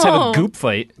could. We could just have Oh. a goop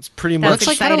fight, It's pretty That's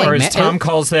much. exciting. or as Ma- Tom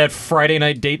calls that, Friday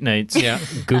night date nights. Yeah,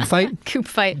 Goop fight. Coop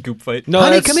fight. goop fight. No,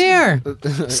 Honey, that's- come here.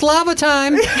 Slava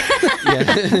time.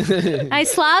 I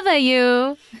slava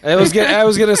you. I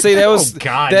was gonna say that was. Oh,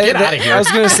 God, that- get that- outta here.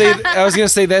 I was gonna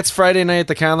say that's Friday night at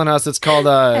the Conlon House. It's called.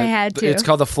 had to. It's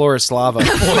called the Florislava.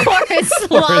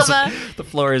 Slava. The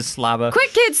floor is slava.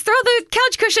 Quick, kids, throw the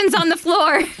couch cushions on the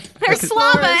floor. There's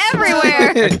slava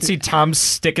everywhere. I could see Tom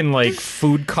sticking like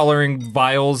food coloring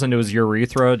vials into his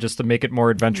urethra just to make it more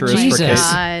adventurous for Jesus. kids.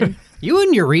 God. You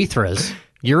and urethras.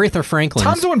 Urethra Franklin.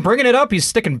 Tom's the one bringing it up. He's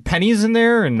sticking pennies in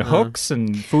there and hooks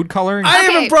and food coloring. I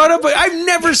Okay. haven't brought up. I've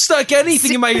never stuck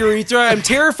anything in my urethra. I'm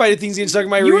terrified of things getting stuck in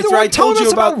my You were the urethra. one I told telling you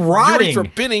us about about rotting.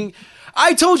 urethra pinning.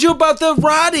 I told you about the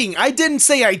rotting. I didn't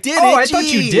say I did it. Oh, I thought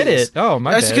you Jeez. did it. Oh,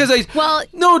 my That's bad. because I. Well-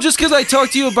 no, just because I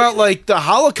talked to you about like the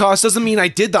Holocaust doesn't mean I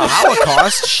did the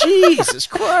Holocaust. Jesus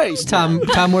Christ. Tom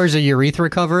wears a urethra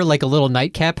cover like a little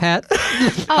nightcap hat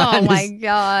Oh my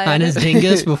God. on his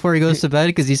dingus before he goes to bed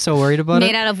because he's so worried about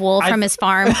Made it. out of wool from his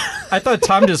farm. I thought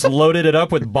Tom just loaded it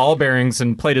up with ball bearings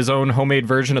and played his own homemade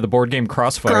version of the board game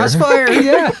Crossfire. Crossfire,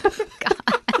 yeah.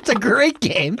 It's a great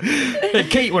game. Hey,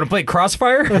 Kate, you want to play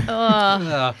Crossfire?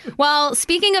 Well,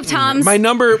 speaking of Tom's, My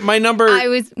number.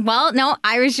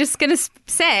 I was just gonna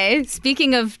say,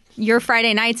 speaking of your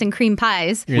Friday nights and cream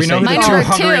pies, We know who my the two number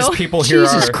hungriest two- people here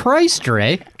Jesus are. Christ,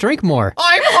 Ray. Drink more.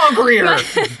 I'm hungrier.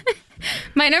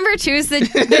 my number 2 is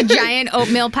the giant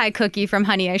oatmeal pie cookie from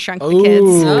Honey, I Shrunk the Ooh.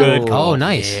 Kids. Good. Oh,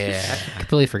 nice. I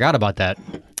completely forgot about that.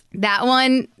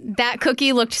 That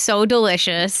cookie looked so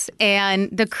delicious, and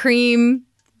the cream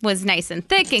was nice and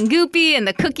thick and goopy, and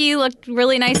the cookie looked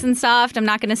really nice and soft. I'm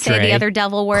not going to say Dre, the other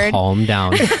devil word. Calm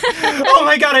down. Oh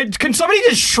my God! Can somebody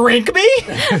just shrink me?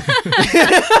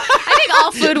 I think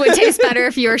all food would taste better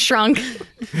if you were shrunk.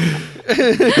 Go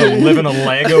live in a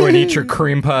Lego and eat your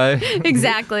cream pie.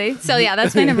 Exactly. So yeah,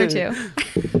 that's my number 2.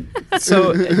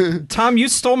 So, Tom, you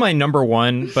stole my number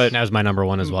 1, but That was my number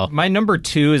 1 as well. my number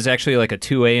 2 is actually like a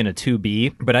 2A and a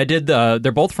 2B. But I did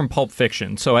they're both from Pulp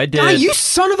Fiction, so I did. Ah, you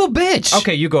son of a bitch.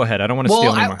 Okay, you go ahead. I don't want to Well,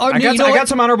 steal I- anymore. oh, I you know got what?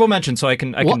 some honorable mentions, so I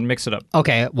can Well- mix it up.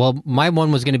 Okay, well, my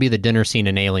one was going to be the dinner scene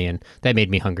in Alien. That made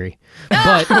me hungry.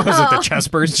 But Was it the chest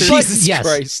burster? But- Jesus yes.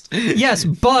 Christ. yes,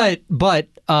 but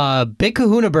Big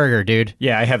Kahuna Burger, dude.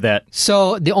 Yeah, I have that.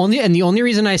 So the only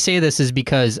reason I say this is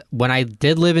because when I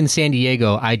did live in San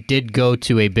Diego, I did go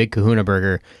to a Big Kahuna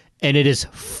Burger, and it is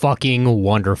fucking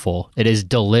wonderful. It is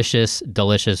delicious,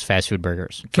 delicious fast food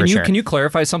burgers. Can you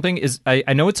clarify something?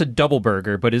 I know it's a double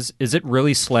burger, but is it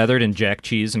really slathered in jack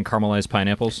cheese and caramelized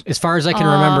pineapples? As far as I can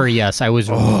remember, yes. I was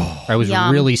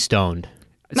Yum. really stoned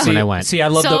when I went. See, I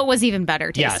love So it was even better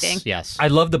tasting. Yes. I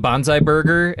love the Bonsai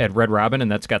Burger at Red Robin,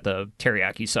 and that's got the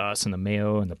teriyaki sauce and the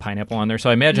mayo and the pineapple on there. So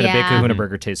I imagine a Big Yeah. Kahuna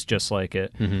Burger tastes just like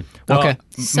it. Well, Okay.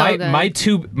 So good. my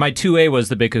 2A was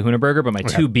the Big Kahuna Burger, but my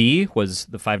 2B was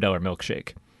the $5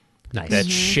 milkshake. Nice. That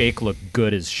shake looked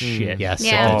good as shit. Yes,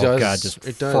 Yeah. Oh, It does. God, just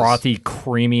It does. frothy,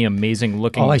 creamy, amazing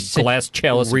looking I said- glass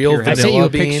chalice. of Real pure I heavy- sent you a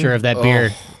Vanilla bean. picture of that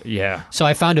beer. Yeah. So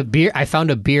I found a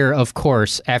beer, of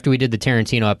course, after we did the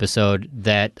Tarantino episode,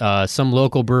 that some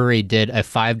local brewery did a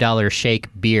 $5 shake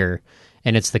beer,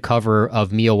 and it's the cover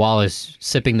of Mia Wallace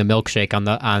sipping the milkshake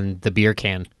on the beer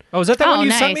can. Oh, is that Oh, one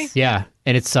you sent me? nice. Yeah,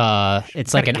 and it's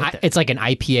like an get that. it's like an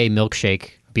IPA milkshake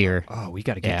beer. Oh, we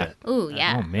got to get Yeah. that. Ooh,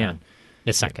 yeah. Oh, man.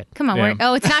 It's not good. Come on, Yeah.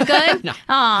 oh, it's not good?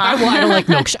 Aw. I don't like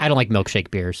I don't like milkshake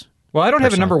beers. Well, I don't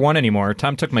have a number one anymore.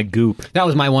 Tom took my goop. That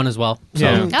was my one as well. So.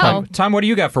 Yeah. Tom, what do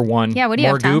you got for one? Yeah, what do you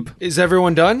More have, Tom? goop? Is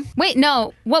everyone done? Wait,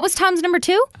 no. What was Tom's number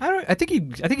 2? I think he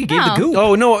gave the Oh. goop.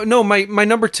 Oh no! My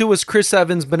number 2 was Chris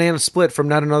Evans' banana split from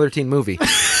Not Another Teen Movie.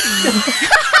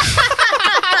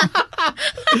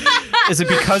 Is it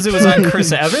because it was on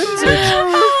Chris Evans?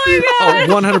 Oh,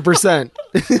 100%.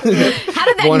 How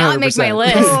did that not make my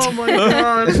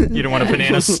 100%. list? You don't want a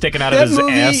banana sticking out of That his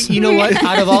movie, ass? you know what?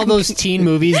 Out of all those teen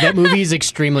movies, that movie is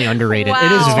extremely underrated.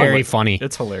 It is Wow. very funny.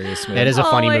 It's hilarious, man. It is a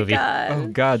funny my movie. God. Oh,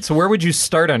 God. So where would you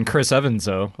start on Chris Evans,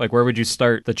 though? Like, where would you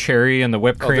start? The cherry and the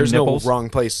whipped Oh, cream there's nipples? no wrong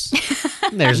place.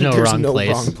 There's no There's wrong no place.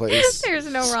 wrong place. There's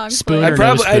no wrong Spoon place. or I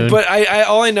probably, no spoon. but I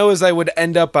all I know is I would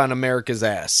end up on America's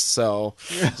ass. So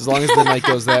as long as the night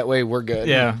goes that way, we're good.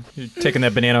 Yeah. You're taking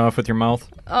that banana off with your mouth?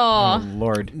 Oh.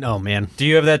 Lord. No, man. Do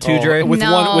you have that too, Oh, Dre? with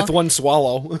No. one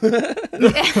swallow.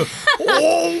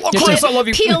 It's I love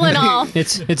you. Peel and all.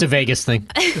 it's a Vegas thing.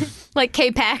 Like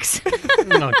K-Pax.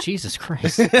 No, Jesus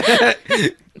Christ. a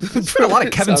lot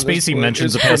of Kevin Sounds Spacey like-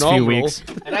 mentions the it's past few phenomenal. weeks.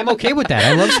 And I'm okay with that.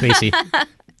 I love Spacey.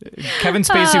 Kevin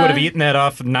Spacey would have eaten that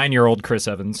off 9-year-old Chris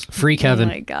Evans. Free Oh Kevin.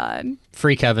 my God.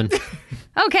 Free Kevin.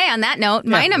 Okay, on that note,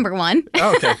 my number 1.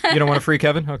 Oh, okay. You don't want to free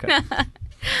Kevin? Okay.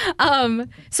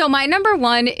 So my number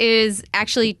 1 is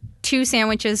actually 2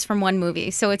 sandwiches from one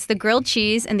movie. So it's the grilled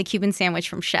cheese and the Cuban sandwich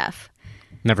from Chef.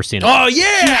 Never seen it. Oh yeah,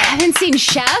 Haven't seen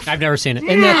Chef? I've never seen it.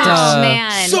 Isn't Oh, that,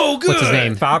 man. so good. what's his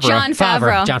name? Favre. John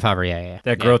Favreau. John Favreau, yeah.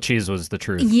 That grilled cheese was the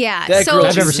truth. Yeah. That so grilled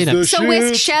I've never cheese seen is it. the So with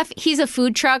shit. Chef, he's a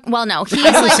food truck. Well, no, he's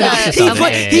like a... He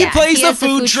play- yeah, he plays the has a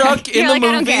food truck in You're the like, I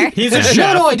don't movie. care. He's a No,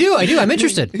 chef. no, I do. I'm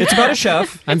interested. It's about a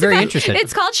chef. I'm very interested.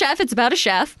 It's called Chef. It's about a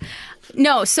chef.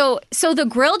 No, so the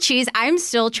grilled cheese, I'm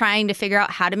still trying to figure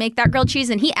out how to make that grilled cheese.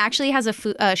 And he actually has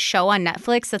a show on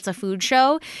Netflix that's a food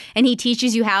show. And he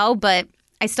teaches you how, but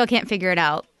I still can't figure it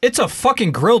out. It's a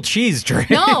fucking grilled cheese, Dre.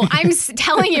 No, I'm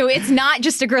telling you, it's not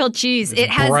just a grilled cheese.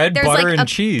 It has bread, there's butter, like and a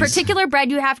cheese. particular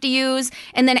bread you have to use,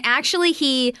 and then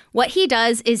actually what he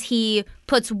does is he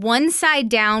puts one side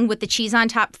down with the cheese on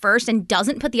top first, and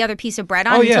doesn't put the other piece of bread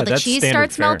on Oh, yeah, until the that's cheese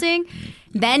standard starts fare. melting.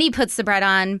 Then he puts the bread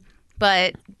on,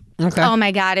 but. Okay. Oh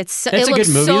my God! It's That's it a looks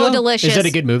good movie, so though? delicious. Is it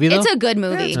a good movie, though? It's a good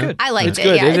movie. it's good. I liked It's it.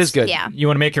 good. Yeah, It is good. Yeah. You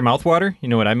want to make your mouth water? You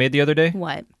know what I made the other day?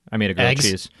 What? I made a grilled Eggs?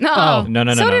 cheese. No. Oh. No.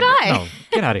 So did I. No,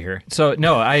 get out of here. So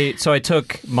I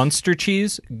took Munster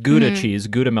cheese, Gouda Mm-hmm. cheese.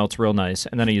 Gouda melts real nice,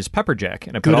 and then I used pepper jack,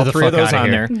 and I put Gouda all the 3 of fuck those outta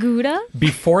on here. there. Gouda.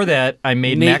 Before that, I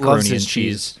made Nate loves macaroni his and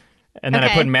cheese. cheese. And then I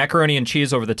Okay. put macaroni and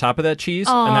cheese over the top of that cheese,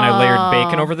 and then I layered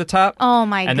bacon over the top. Oh,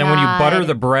 my And then when you God. butter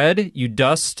the bread, you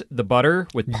dust the butter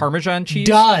with Parmesan cheese,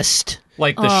 Dust.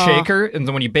 like the shaker, and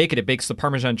then when you bake it, it bakes the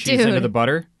Parmesan cheese Dude. into the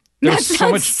butter. There's so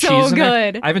sounds much so cheese in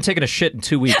there. good. I haven't taken a shit in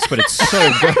 2 weeks, but it's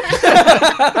so good.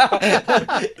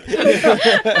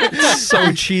 It's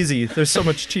so cheesy. There's so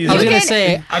much cheese. I was in going it. to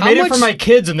say, I how made it much- for my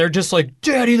kids, and they're just like,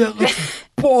 "Daddy, that looks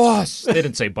boss." They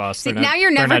didn't say boss. They're not- Now you're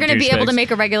they're never not going to be able to douchebags.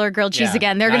 make a regular grilled cheese Yeah.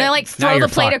 again. They're Now- going to like now throw you're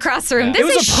the plate fucked. across the room. Yeah. This It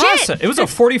was is a shit. process. It was a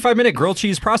 45-minute grilled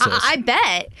cheese process. I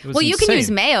bet. was Well, you can insane.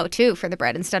 use mayo too for the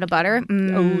bread instead of butter.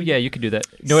 Oh yeah, you could do that.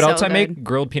 You know what So else I good. make?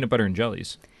 Grilled peanut butter and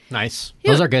jellies. Nice.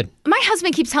 Those are good. My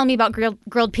husband keeps telling me about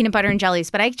grilled peanut butter and jellies,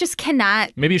 but I just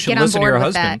cannot. Maybe you should get on listen to board your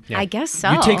with husband. That. I guess so.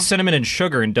 You take cinnamon and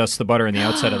sugar and dust the butter on the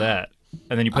outside of that,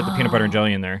 and then you put the peanut butter and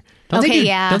jelly in there. Don't they Okay, do,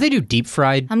 yeah. Don't they do deep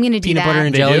fried I'm gonna do peanut that. butter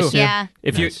and They jellies? do. Yeah.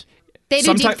 If Nice. They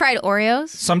do deep fried Oreos.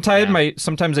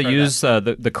 Sometimes I use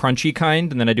the crunchy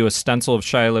kind, and then I do a stencil of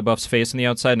Shia LaBeouf's face on the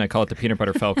outside, and I call it the peanut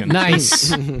butter falcon. Nice.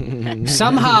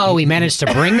 Somehow we managed to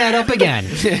bring that up again.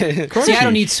 See, I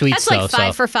don't eat sweets. That's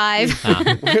like 5 for 5.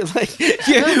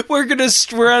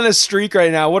 We're on a streak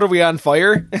right now. What are we on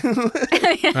fire?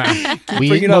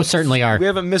 We most certainly are. We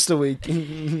haven't missed a week.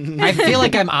 I feel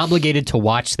like I'm obligated to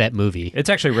watch that movie. It's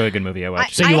actually a really good movie. I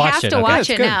watched. So you watched have it? to Okay. watch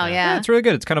it good. now. Yeah, It's really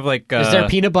good. It's kind of like Is there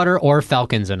peanut butter or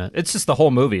falcons in it? It's just the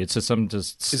whole movie. It's just some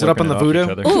just. Is it up on the slurping off Voodoo? each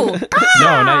other. Ooh.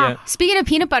 No, not yet. Speaking of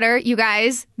peanut butter, you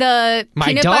guys, the My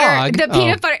peanut dog? butter, the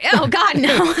peanut butter. Oh God,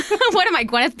 no! What am I,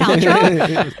 Gwyneth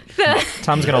Paltrow?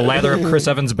 Tom's gonna lather up Chris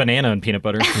Evans' banana in peanut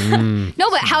butter. No,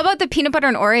 but how about the peanut butter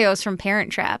and Oreos from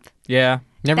Parent Trap? Yeah.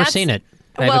 Never That's- seen it.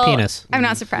 I have a penis. I'm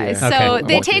not surprised. Yeah. So Okay.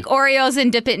 they take Oreos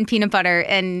and dip it in peanut butter,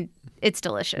 and it's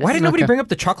delicious. Why did nobody bring up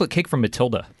the chocolate cake from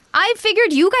Matilda? I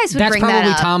figured you guys would That's bring probably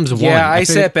that up. Tom's one. Yeah, I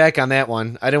figured- sat back on that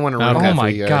one. I didn't want to ruin that Oh for my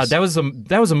you guys. god, that was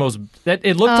the most.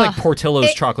 It looked like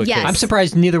Portillo's chocolate yes. cake. I'm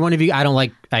surprised neither one of you.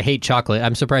 I hate chocolate.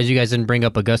 I'm surprised you guys didn't bring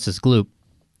up Augustus Gloop.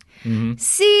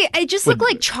 See, it just looked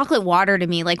like chocolate water to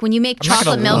me. Like when you make I'm not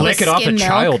chocolate gonna milk lick with it off a skim milk.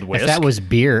 child whisk. If that was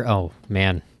beer, oh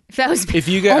man. If that was, If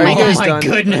you guys, Oh are my you guys God. done? Oh my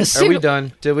goodness. Are we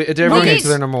done? Did everyone get to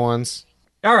their number ones?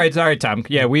 all right, Tom.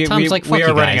 Yeah, we Tom's like, fuck we you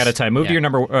are running guys. out of time. Move to Yeah. your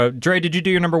number. Dre, did you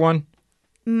do your number one?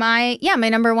 my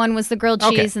number one was the grilled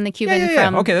cheese Okay. and the Cuban Yeah.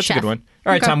 from Okay, that's Chef. a good one.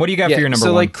 All right, Okay. Tom, what do you got for your number so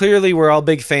one? like clearly we're all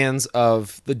big fans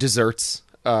of the desserts.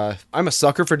 I'm a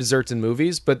sucker for desserts in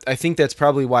movies, but I think that's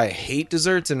probably why I hate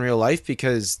desserts in real life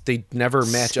because they never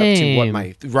match up to what Same.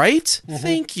 my right.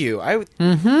 Thank you. I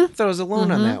thought I was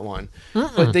alone on that one,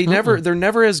 but they're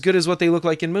never as good as what they look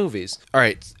like in movies. All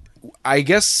right, I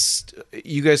guess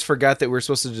you guys forgot that we were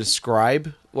supposed to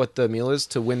describe what the meal is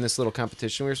to win this little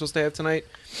competition we were supposed to have tonight.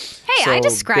 Hey, So I bear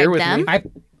described with them.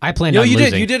 me. I planned No, on you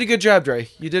losing. did. You did a good job, Dre.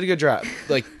 You did a good job.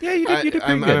 Like, Yeah, you did pretty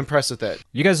I'm good. impressed with that.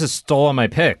 You guys just stole all my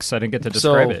picks. I didn't get to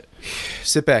describe So- it.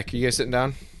 Sit back. You guys sitting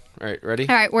down? All right, ready?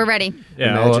 All right, we're ready.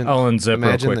 Yeah, Imagine- I'll unzip real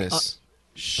Imagine quick. this.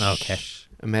 Okay.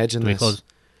 Imagine Do we this. close?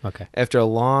 Okay. After a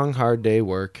long, hard day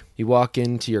work, you walk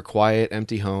into your quiet,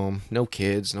 empty home. No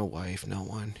kids, no wife, no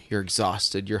one. You're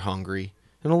exhausted. You're hungry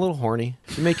and a little horny.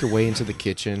 You make your way into the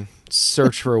kitchen,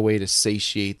 search for a way to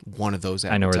satiate one of those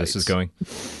appetites. I know where this is going.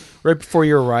 Right before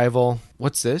your arrival,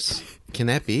 what's this? Can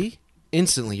that be?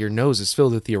 Instantly, your nose is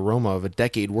filled with the aroma of a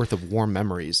decade worth of warm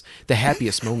memories, the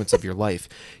happiest moments of your life,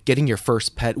 getting your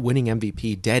first pet, winning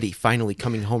MVP, daddy finally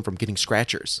coming home from getting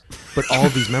scratchers. But all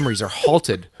of these memories are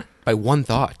halted by one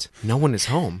thought. No one is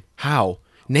home. How?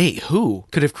 Nay, who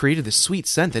could have created the sweet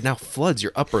scent that now floods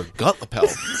your upper gut lapel?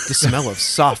 The smell of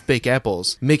soft baked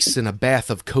apples mixed in a bath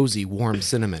of cozy warm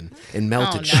cinnamon and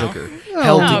melted sugar,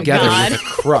 held together God. with a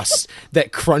crust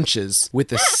that crunches with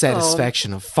the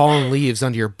satisfaction of fallen leaves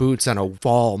under your boots on a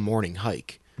fall morning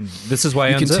hike. This is why I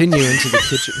You unzip. continue into the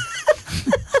kitchen.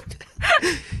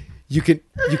 You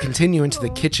continue into the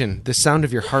kitchen. The sound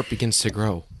of your heart begins to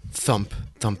grow. Thump,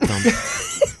 thump, thump.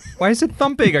 Why is it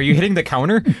thumping? Are you hitting the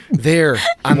counter? There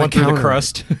on the One through counter. the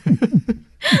crust.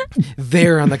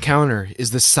 There on the counter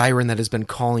is the siren that has been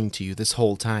calling to you this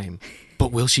whole time.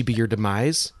 But will she be your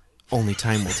demise? Only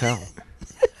time will tell.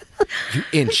 You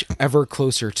inch ever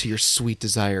closer to your sweet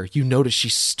desire. You notice she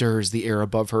stirs the air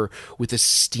above her with a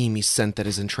steamy scent that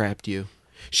has entrapped you.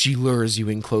 She lures you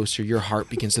in closer. Your heart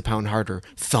begins to pound harder.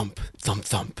 Thump, thump,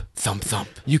 thump, thump, thump.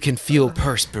 You can feel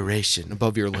perspiration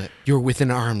above your lip. You're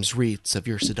within arm's reach of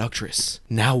your seductress.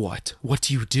 Now what? What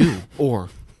do you do? Or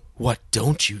what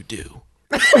don't you do?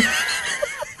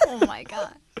 Oh my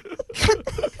God.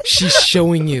 She's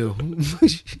showing you.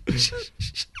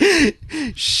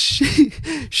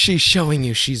 She's showing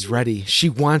you she's ready. She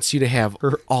wants you to have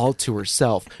her all to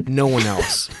herself. No one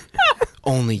else.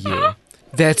 Only you.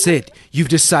 That's it. You've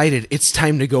decided it's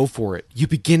time to go for it. You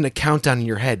begin to count down in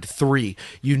your head. 3.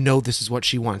 You know this is what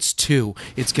she wants. 2.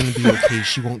 It's going to be okay.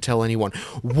 She won't tell anyone.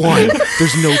 1.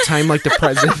 There's no time like the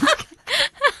present.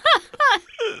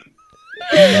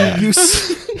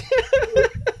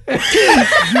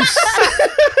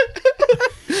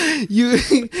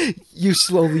 You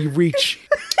slowly reach.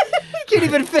 Can't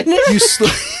even finish. You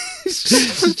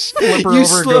Flip her You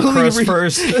over, go slowly crust re-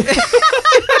 first.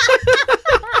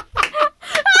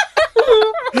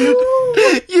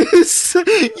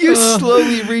 You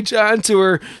slowly reach onto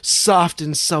her, soft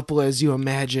and supple as you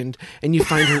imagined, and you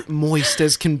find her moist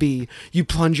as can be. You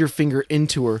plunge your finger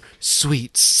into her,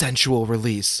 sweet, sensual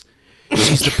release.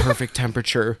 She's the perfect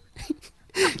temperature.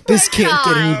 This can't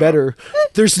get any better.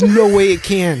 There's no way it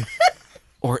can.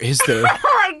 Or is there? Oh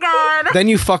my God. Then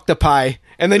you fuck the pie,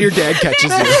 and then your dad catches you.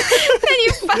 Then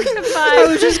you fuck the pie. I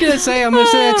was just going to say, I'm going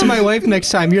to say that to my wife next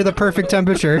time. You're the perfect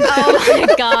temperature. Oh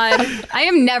my God. I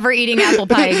am never eating apple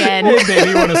pie again. Hey, baby,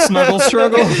 you want a snuggle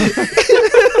struggle?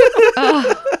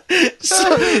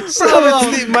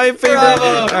 My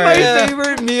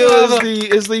favorite meal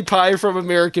is the pie from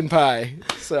American Pie.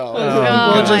 So Oh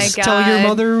my just God. tell your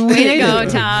mother we Way to ate go, it.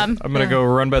 Tom. I'm going to go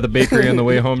run by the bakery on the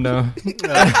way home now.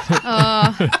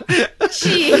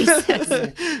 Jesus.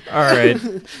 All right.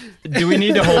 Do we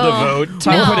need to hold a vote?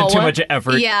 Tom No. put in too much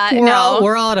effort. Yeah,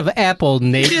 We're out of apple,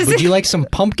 Nate. Would you like some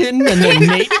pumpkin? And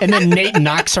then Nate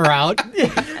knocks her out.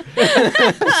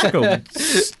 Just go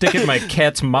stick it in my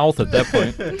cat's mouth at that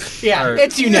point. Yeah,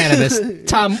 it's unanimous.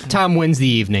 Tom wins the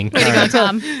evening. Way to go,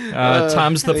 Tom.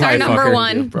 Tom's the pie Our number fucker.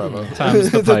 one. bravo.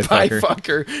 Tom's the pie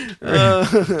fucker.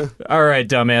 fucker. All right,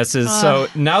 dumbasses. So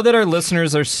now that our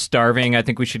listeners are starving, I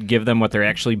think we should give them what they're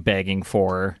actually begging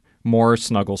for. More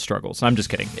snuggle struggles. I'm just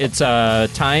kidding. It's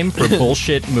time for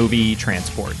bullshit movie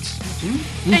transports.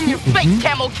 And your fake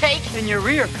camel cake. And your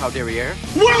rear cow derriere.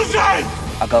 Wilson!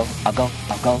 I'll go.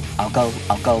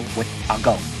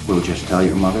 We'll just tell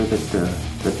your mother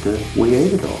that we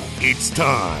ate it all. It's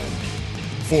time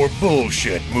for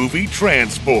Bullshit Movie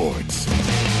Transports.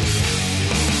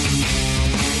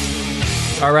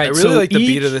 All right, I really so like the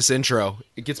beat of this intro.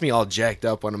 It gets me all jacked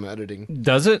up when I'm editing.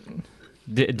 Does it?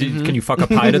 Can you fuck a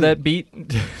pie to that beat? You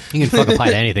can fuck a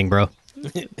pie to anything, bro.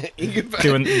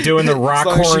 doing the rock As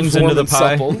long as horns she's into warm the and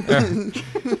pie. supple.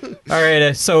 All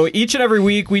right, so each and every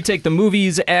week we take the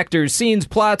movies, actors, scenes,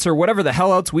 plots, or whatever the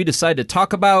hell else we decide to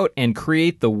talk about and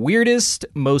create the weirdest,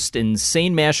 most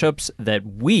insane mashups that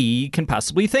we can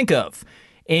possibly think of.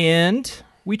 And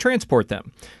we transport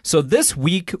them. So this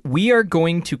week we are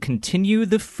going to continue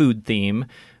the food theme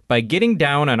by getting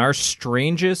down on our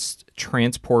strangest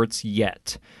transports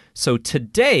yet. So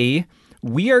today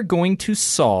we are going to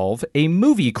solve a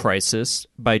movie crisis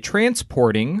by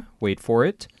transporting, wait for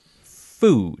it,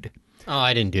 food. Oh,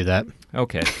 I didn't do that.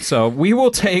 Okay, so we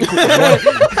will take.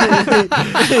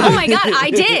 Oh my God, I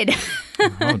did.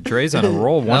 Oh, Dre's on a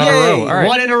roll. One in a row. All right.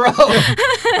 One in a row.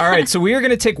 All right, so we are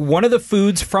going to take one of the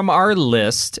foods from our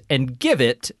list and give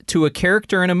it to a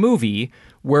character in a movie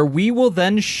where we will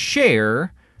then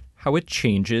share how it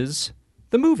changes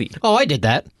the movie. Oh, I did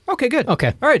that. Okay, good.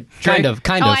 Okay. All right. Dre. Kind of.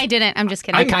 Oh, I didn't. I'm just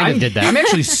kidding. I kind of did that. I'm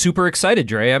actually super excited,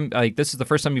 Dre. I'm like, this is the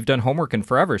first time you've done homework in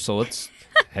forever, so let's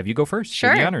have you go first.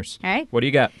 Sure. Do the honors. All right. What do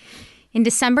you got? In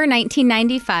December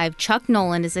 1995, Chuck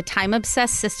Nolan is a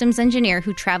time-obsessed systems engineer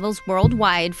who travels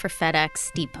worldwide for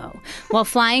FedEx Depot. While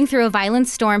flying through a violent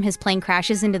storm, his plane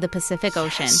crashes into the Pacific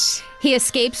Ocean. He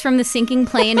escapes from the sinking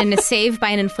plane and is saved by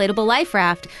an inflatable life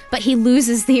raft, but he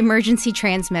loses the emergency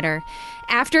transmitter.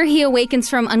 After he awakens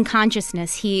from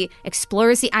unconsciousness, he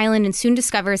explores the island and soon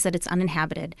discovers that it's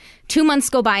uninhabited. 2 months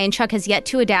go by and Chuck has yet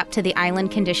to adapt to the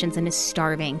island conditions and is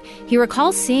starving. He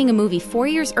recalls seeing a movie 4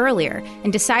 years earlier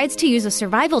and decides to use a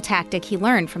survival tactic he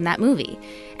learned from that movie.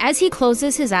 As he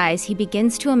closes his eyes, he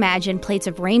begins to imagine plates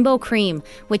of rainbow cream,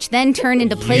 which then turn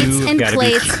into plates You've and gotta be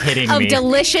plates kidding of me.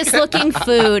 delicious-looking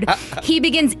food. He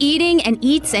begins eating and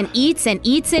eats and eats and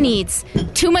eats and eats.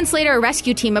 2 months later, a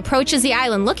rescue team approaches the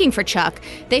island looking for Chuck.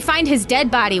 They find his dead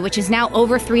body, which is now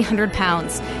over 300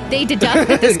 pounds. They deduct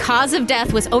that his cause of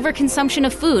death was overconsumption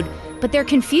of food, but they're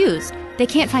confused. They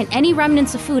can't find any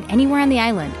remnants of food anywhere on the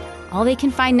island. All they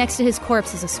can find next to his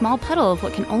corpse is a small puddle of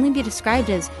what can only be described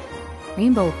as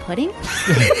rainbow pudding?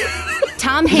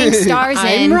 Tom Hanks stars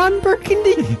in I'm Ron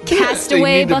Burgundy.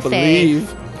 Castaway Buffet.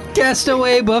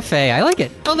 Castaway Buffet. I like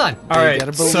it. Well done. All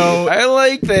right, so I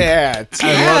like that.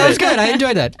 That was good. I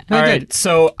enjoyed that. all right,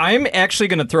 so I'm actually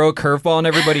going to throw a curveball on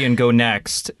everybody and go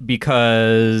next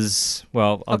because,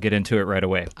 well, I'll get into it right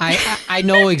away. I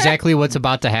know exactly what's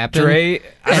about to happen. Dre,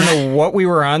 I don't know what we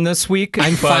were on this week.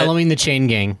 I'm but following the chain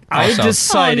gang.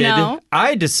 Also.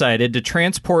 I decided to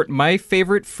transport my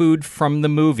favorite food from the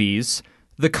movies,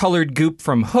 the colored goop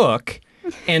from Hook,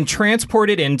 and transport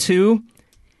it into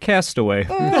Castaway.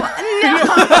 This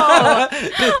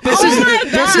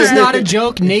is not a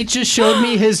joke. Nate just showed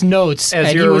me his notes As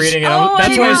and you he were was reading it,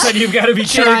 that's why I said you've got to be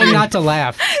kidding trying me. not to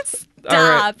laugh. All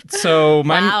right, so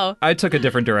mine, Wow. I took a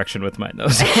different direction with mine, though.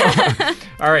 So.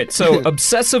 All right, so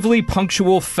obsessively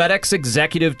punctual FedEx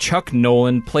executive Chuck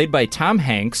Nolan, played by Tom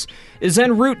Hanks, is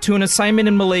en route to an assignment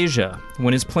in Malaysia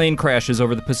when his plane crashes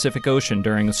over the Pacific Ocean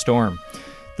during a storm.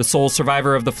 The sole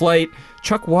survivor of the flight,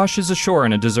 Chuck washes ashore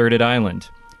on a deserted island.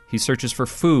 He searches for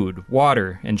food,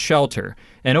 water, and shelter,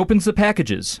 and opens the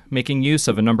packages, making use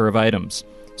of a number of items.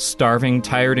 Starving,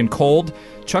 tired, and cold,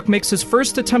 Chuck makes his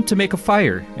first attempt to make a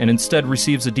fire, and instead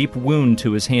receives a deep wound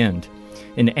to his hand.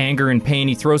 In anger and pain,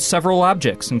 he throws several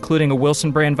objects, including a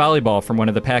Wilson brand volleyball from one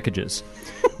of the packages.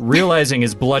 Realizing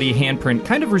his bloody handprint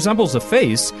kind of resembles a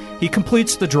face, he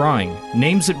completes the drawing,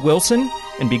 names it Wilson,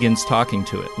 and begins talking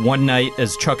to it. One night,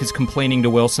 as Chuck is complaining to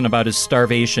Wilson about his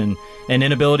starvation and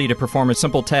inability to perform a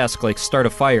simple task like start a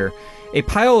fire, a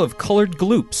pile of colored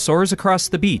gloop soars across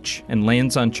the beach and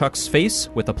lands on Chuck's face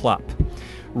with a plop.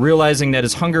 Realizing that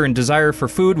his hunger and desire for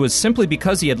food was simply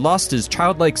because he had lost his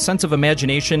childlike sense of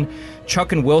imagination,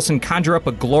 Chuck and Wilson conjure up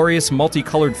a glorious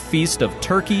multicolored feast of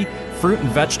turkey, fruit and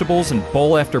vegetables, and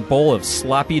bowl after bowl of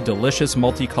sloppy, delicious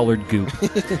multicolored goop.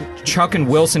 Chuck and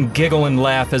Wilson giggle and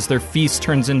laugh as their feast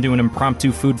turns into an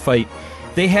impromptu food fight.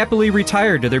 They happily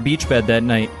retire to their beach bed that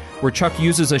night, where Chuck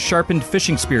uses a sharpened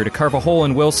fishing spear to carve a hole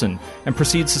in Wilson and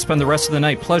proceeds to spend the rest of the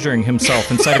night pleasuring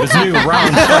himself inside of his new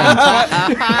round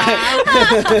friend.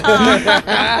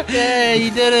 Yeah, you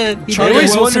did it. I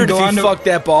always wondered if he fucked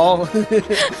that ball.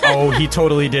 Oh, he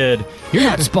totally did. You're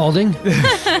not Spalding.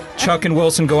 Chuck and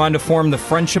Wilson go on to form the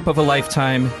friendship of a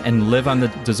lifetime and live on the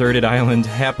deserted island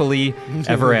happily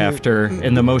ever after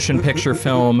in the motion picture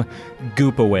film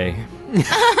Goop Away.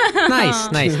 Nice.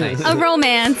 A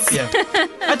romance. Yeah.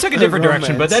 I took a different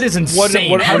direction, but that is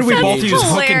insane. How do we both use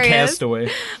Hook and Castaway?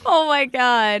 Oh my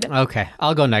god. Okay,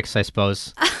 I'll go next, I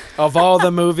suppose. Of all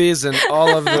the movies and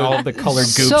all of the colored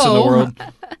goops in the world.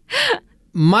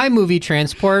 My movie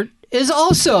Transport is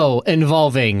also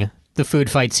involving the food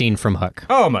fight scene from Hook.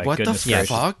 Oh my what goodness the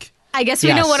fuck? I guess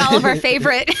we know what all of our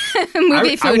favorite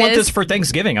movie food I want is. this for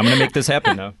Thanksgiving. I'm going to make this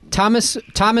happen now. Thomas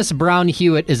Brown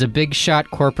Hewitt is a big shot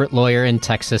corporate lawyer in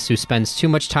Texas who spends too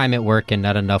much time at work and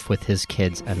not enough with his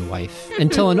kids and wife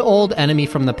until an old enemy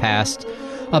from the past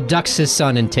abducts his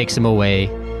son and takes him away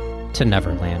to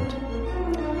Neverland.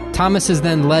 Thomas is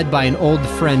then led by an old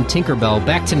friend, Tinkerbell,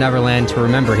 back to Neverland to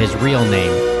remember his real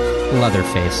name,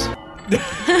 Leatherface.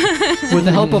 With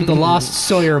the help of the lost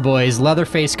Sawyer boys,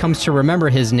 Leatherface comes to remember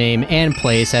his name and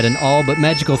place at an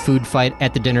all-but-magical food fight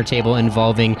at the dinner table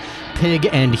involving pig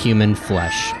and human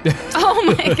flesh. Oh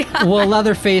my god. Will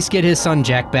Leatherface get his son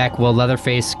Jack back? Will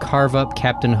Leatherface carve up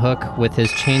Captain Hook with his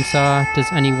chainsaw?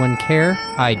 Does anyone care?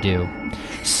 I do.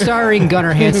 Starring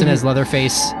Gunnar Hansen as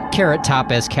Leatherface, Carrot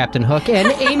Top as Captain Hook,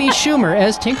 and Amy Schumer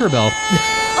as Tinkerbell.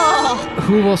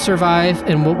 Who will survive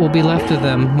and what will be left of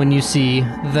them when you see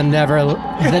the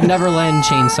Neverland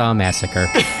Chainsaw Massacre?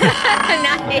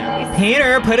 Nice.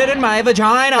 Peter, put it in my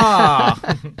vagina.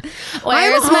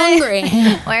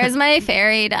 Where's my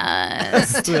fairy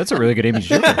dust? Ooh, that's a really good Amy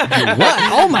Schumer. What?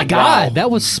 Oh my God, that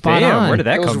was spot on. Where did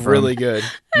that come was from? really good.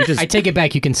 I take it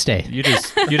back. You can stay. You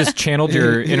just channeled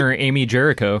your inner Amy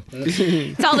Jericho.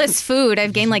 It's all this food.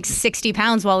 I've gained like 60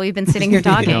 pounds while we've been sitting here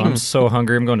talking. I'm so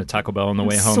hungry. I'm going to Taco Bell on the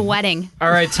way home. Sweating.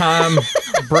 All right, Tom,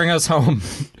 bring us home.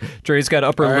 Dre's got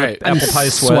upper lip apple pie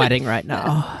sweat. Sweating right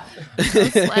now. So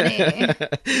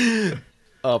sweaty.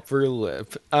 Upper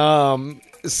lip.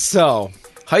 So,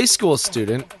 high school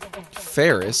student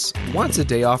Ferris wants a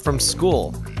day off from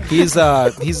school. He's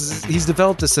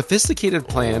developed a sophisticated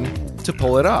plan to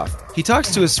pull it off. He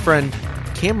talks to his friend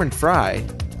Cameron Fry,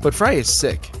 but Fry is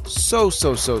sick. So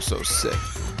sick.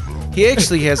 He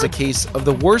actually has a case of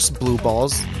the worst blue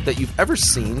balls that you've ever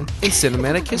seen in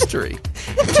cinematic history.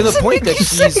 To the point that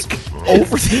he's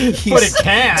over the... But it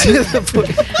can.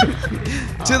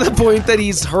 To the point that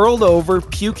he's hurled over,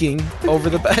 puking over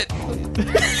the bed.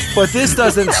 But this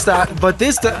doesn't stop. But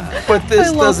this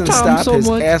doesn't stop his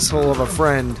asshole of a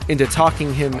friend into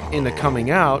talking him into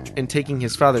coming out and taking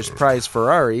his father's prize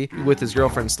Ferrari with his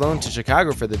girlfriend Sloane to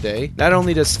Chicago for the day. Not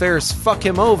only does Ferris fuck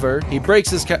him over, he breaks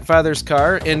his father's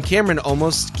car, and Cameron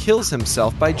almost kills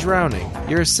himself by drowning.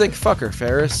 You're a sick fucker,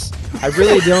 Ferris. I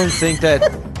really don't think that,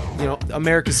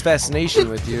 America's fascination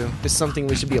with you is something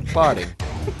we should be applauding.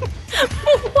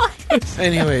 What?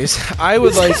 Anyways, I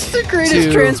would like the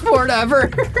greatest transport ever.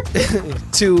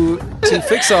 to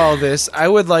fix all this, I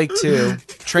would like to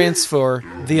transfer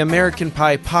the American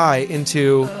Pie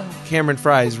into Cameron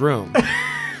Fry's room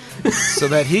so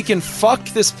that he can fuck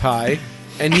this pie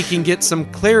and he can get some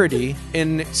clarity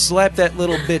and slap that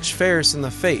little bitch Ferris in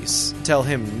the face. Tell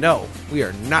him, no, we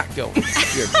are not going.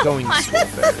 We are going to school,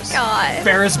 Ferris. God.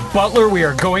 Ferris Butler, we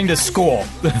are going to school.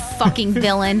 Fucking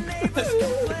villain.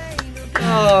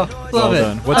 Oh, Well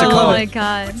done. What's it Oh called? my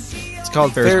god. It's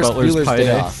called Ferris Ferris Butler's Bueller's Pie Day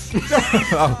Day.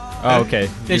 Off. Oh, okay.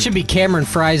 It should be Cameron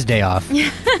Fry's day off.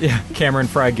 Yeah, Cameron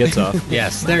Fry gets off.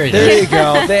 Yes, there it There is. you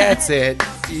go. That's it.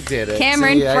 You did it.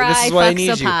 Cameron See, Fry this is why I fucks need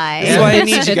a you. pie. This is why I Yeah.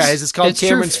 need you guys. It's called It's true.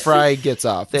 Cameron's Fry Gets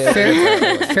Off.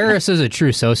 Ferris is a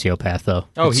true sociopath, though.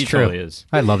 Oh, It's he true. totally is.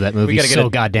 I love that movie gotta get so a-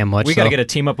 goddamn much. We got to so. get a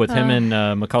team up with him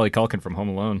and Macaulay Culkin from Home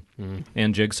Alone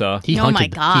and Jigsaw. He Oh my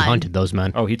hunted. God. He hunted those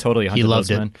men. Oh, he totally hunted loved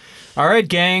those it. men. All right,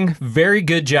 gang. Very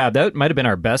good job. That might have been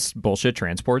our best bullshit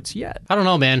transports yet. I don't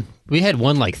know, man. We had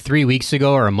one like 3 weeks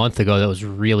ago or a month ago that was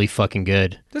really fucking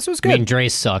good. This was I good. mean, Dre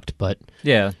sucked, but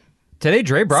Yeah. Today,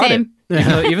 Dre brought Same.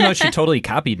 it. Even though she totally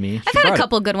copied me. I've had a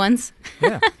couple good ones.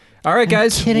 Yeah. All right,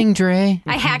 guys. kidding, Dre.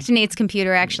 I hacked Nate's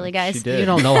computer, actually, guys. She did. You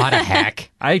don't know how to hack.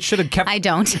 I should have kept. I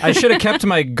don't. I should have kept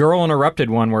my Girl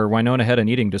Interrupted one where Winona had an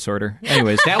eating disorder.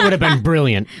 Anyways, That would have been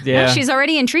brilliant. yeah. She's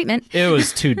already in treatment. It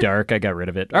was too dark. I got rid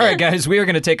of it. All right, guys, we are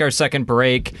going to take our second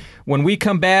break. When we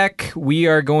come back, we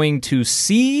are going to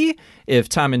see if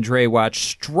Tom and Dre watch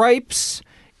Stripes,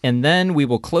 and then we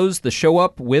will close the show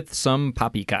up with some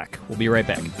poppycock. We'll be right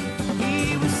back.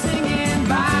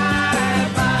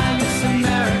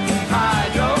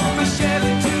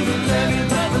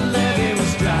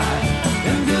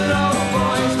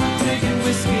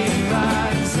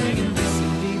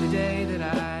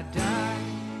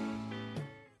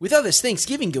 With all this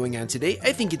Thanksgiving going on today,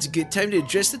 I think it's a good time to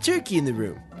address the turkey in the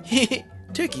room.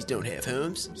 Turkeys don't have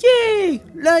homes. Yay!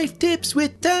 Life tips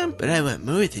with Tom. But I want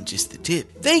more than just the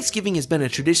tip. Thanksgiving has been a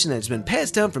tradition that has been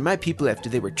passed down from my people after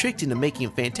they were tricked into making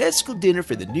a fantastical dinner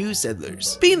for the new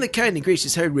settlers. Being the kind and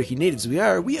gracious hardworking natives we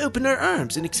are, we opened our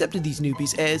arms and accepted these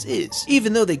newbies as is.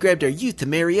 Even though they grabbed our youth to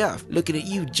marry off. Looking at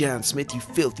you, John Smith, you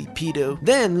filthy pedo.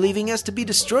 Then leaving us to be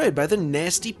destroyed by their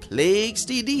nasty plague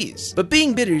STDs. But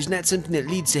being bitter is not something that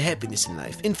leads to happiness in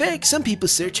life. In fact, some people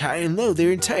search high and low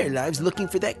their entire lives looking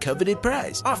for that coveted prize,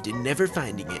 often never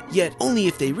finding it. Yet, only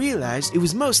if they realized it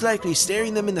was most likely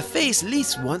staring them in the face at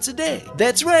least once a day.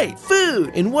 That's right,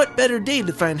 food! And what better day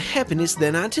to find happiness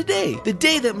than on today, the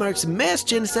day that marks mass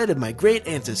genocide of my great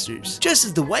ancestors. Just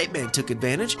as the white man took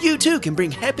advantage, you too can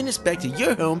bring happiness back to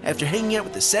your home after hanging out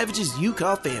with the savages you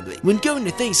call family. When going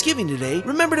to Thanksgiving today,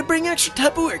 remember to bring extra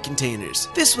Tupperware containers.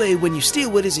 This way, when you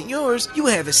steal what isn't yours, you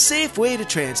will have a safe way to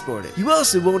transport it. You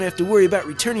also won't have to worry about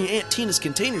returning Aunt Tina's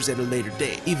containers at a later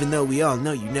date, even though we all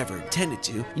know you never intended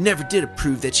to. You never did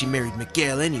approve that she married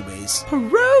Miguel anyways.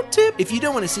 Pro tip! If you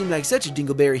don't want to seem like such a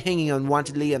dingleberry hanging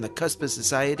unwantedly on the cusp of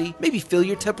society, maybe fill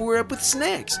your Tupperware up with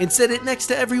snacks and set it next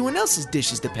to everyone else's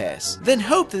dishes to pass. Then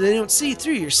hope that they don't see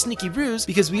through your sneaky ruse,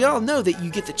 because we all know that you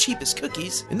get the cheapest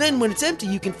cookies. And then when it's empty,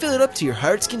 you can fill it up to your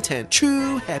heart's content.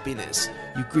 True happiness.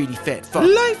 You greedy fat fuck.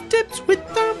 Life tips with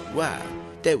Tom. Wow,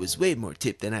 that was way more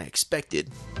tip than I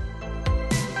expected.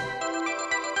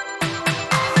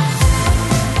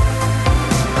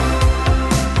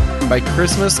 By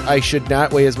Christmas, I should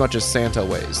not weigh as much as Santa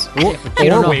weighs. You don't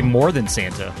Or know- way more than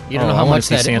Santa. You don't know I how wanna much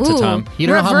see that- Santa, Ooh, Tom. You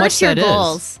don't know how reverse much your that is.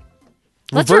 goals.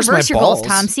 Let's Reverse my reverse your goals, balls.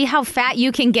 Tom. See how fat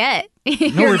you can get.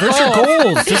 No, reverse your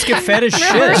goals. Just get fat as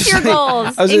shit. Reverse your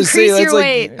goals. I was gonna say, Increase that's your like-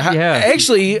 weight. Yeah.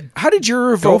 Actually, how did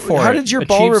your Go for how it. did your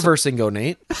ball Achieve- reversing go,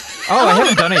 Nate? Oh, I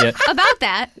haven't done it yet. About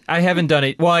that. I haven't done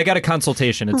it. Well, I got a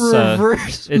consultation. It's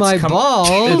Reverse my balls.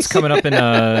 It's coming up in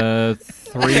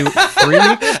 3 weeks,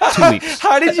 2 weeks.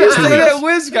 How did you say weeks. that,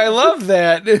 Whisk? I love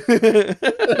that.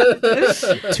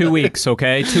 2 weeks,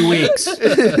 okay? 2 weeks.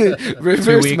 2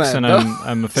 Reverse weeks, man. and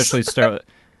I'm officially start.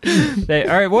 All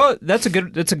right. Well, that's a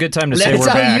good time to say That's we're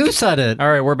how back. you said it. All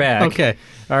right, we're back. Okay.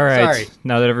 All right. Sorry.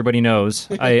 Now that everybody knows,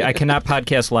 I cannot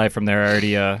podcast live from there. I already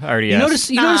You asked.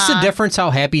 notice the difference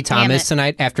how happy Tom Damn is it.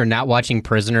 tonight after not watching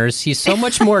Prisoners? He's so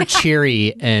much more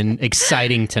cheery and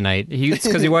exciting tonight. It's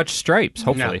because he watched Stripes,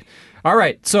 hopefully. All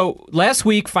right, so last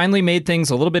week finally made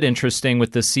things a little bit interesting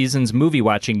with this season's movie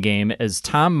watching game as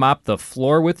Tom mopped the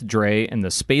floor with Dre in the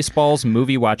Spaceballs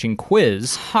movie watching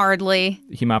quiz. Hardly.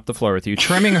 He mopped the floor with you,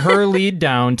 trimming her lead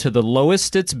down to the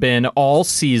lowest it's been all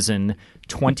season,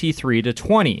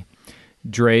 23-20.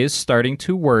 Dre is starting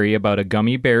to worry about a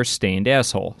gummy bear stained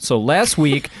asshole. So last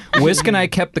week, Whisk and I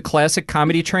kept the classic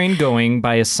comedy train going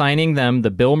by assigning them the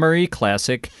Bill Murray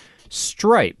classic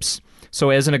Stripes. So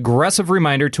as an aggressive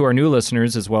reminder to our new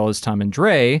listeners, as well as Tom and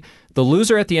Dre, the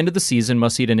loser at the end of the season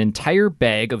must eat an entire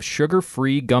bag of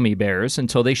sugar-free gummy bears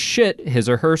until they shit his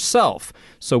or herself.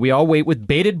 So we all wait with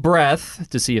bated breath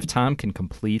to see if Tom can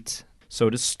complete. So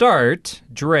to start,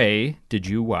 Dre, did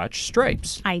you watch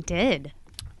Stripes? I did.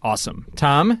 Awesome.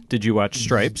 Tom, did you watch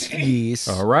Stripes? Yes.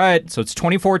 All right. So it's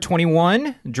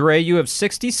 24-21. Dre, you have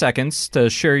 60 seconds to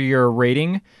share your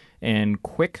rating and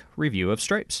quick review of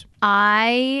Stripes.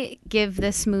 I give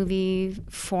this movie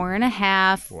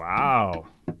 4.5. Wow.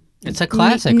 It's a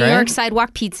classic, New right? York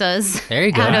Sidewalk Pizzas. There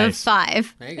you go. Out of Nice.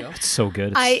 5. There you go. It's so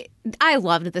good. I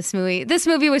loved this movie. This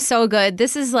movie was so good.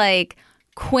 This is like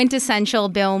quintessential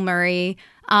Bill Murray.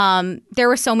 There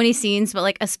were so many scenes, but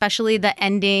like especially the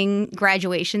ending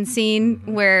graduation scene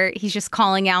where he's just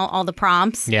calling out all the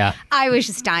prompts. Yeah. I was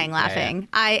just dying laughing.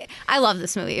 I love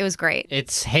this movie. It was great.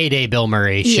 It's heyday Bill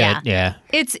Murray shit. Yeah.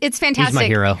 It's fantastic. He's my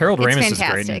hero. Harold It's Ramis is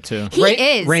fantastic. great in it, too.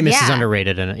 He is. Ramis is yeah.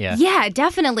 underrated in it, yeah. Yeah,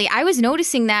 definitely. I was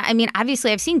noticing that. I mean,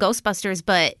 obviously I've seen Ghostbusters,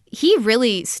 but he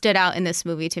really stood out in this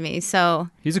movie to me. So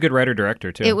He's a good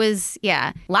writer-director, too. it was,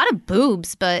 a lot of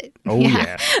boobs, but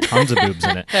Tons of boobs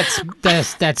in it.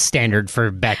 That's standard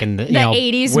for back in the, the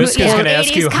 80s. Whisk is going to 80s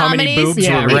ask you how many comedies. boobs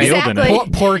Yeah, were right. revealed in it.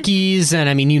 Exactly. Porky's, and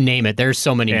I mean, you name it. There's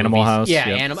so many Animal movies. House, Yeah,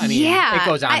 yep. it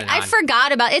goes on and on. I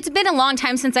forgot about it's been a long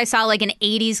time since I saw like an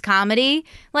 80s comedy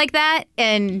like that,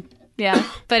 and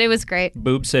but it was great.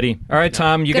 Boob City. All right,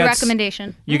 Tom, you Good got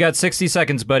recommendation. You got 60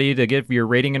 seconds, buddy, to give your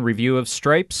rating and review of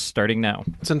Stripes starting now.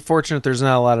 It's unfortunate there's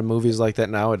not a lot of movies like that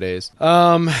nowadays.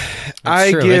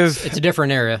 It's true. It's a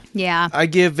different era. Yeah. I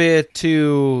give it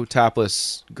 2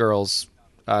 topless girls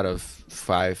out of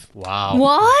 5. Wow.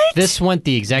 What? This went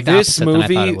the exact opposite than I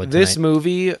thought it would This tonight.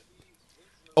 movie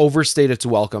overstayed its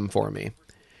welcome for me.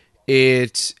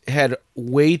 It had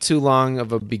way too long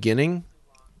of a beginning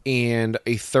and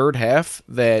a third half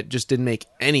that just didn't make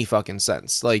any fucking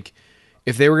sense. Like,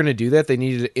 if they were going to do that, they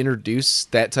needed to introduce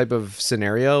that type of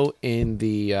scenario in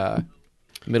the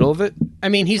middle of it. I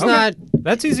mean, he's not...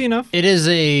 That's easy enough. It is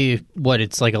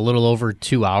it's like a little over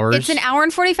 2 hours. It's an hour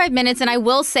and 45 minutes, and I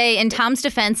will say, in Tom's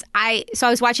defense, I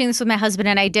was watching this with my husband,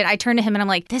 and I turned to him, and I'm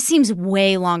like, this seems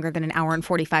way longer than an hour and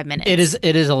 45 minutes. It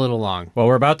is a little long. Well,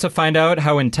 we're about to find out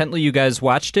how intently you guys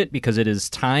watched it because it is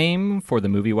time for the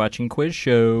movie watching quiz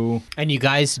show. And you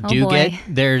guys boy.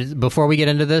 before we get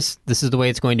into this is the way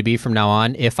it's going to be from now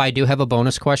on. If I do have a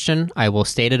bonus question, I will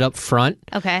state it up front.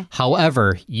 Okay.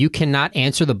 However, you cannot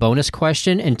answer the bonus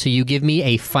question until you give me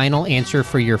a final answer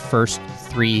for your first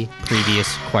 3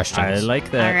 previous questions. I like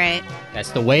that. All right.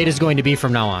 That's the way it is going to be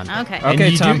from now on. Okay. And Okay,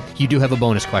 you Tom. you do have a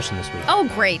bonus question this week. Oh,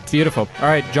 great. Beautiful. All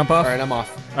right, jump off. All right, I'm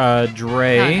off.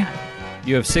 Dre, Oh, yeah.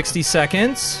 you have 60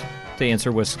 seconds to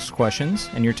answer Whisk's questions,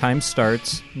 and your time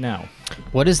starts now.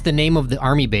 What is the name of the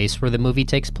army base where the movie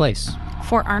takes place?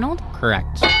 Fort Arnold?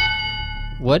 Correct.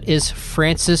 What is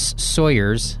Francis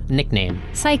Sawyer's nickname?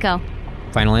 Psycho.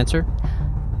 Final answer?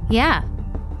 Yeah.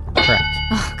 Correct.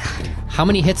 Oh, God. How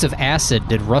many hits of acid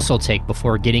did Russell take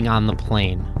before getting on the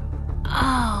plane?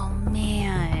 Oh,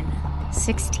 man.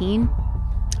 16?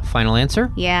 Final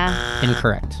answer? Yeah.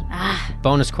 Incorrect.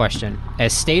 Bonus question.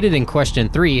 As stated in question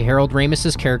 3, Harold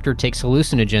Ramis's character takes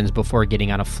hallucinogens before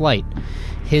getting on a flight.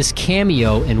 His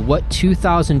cameo in what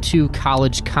 2002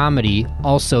 college comedy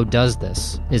also does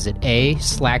this? Is it A,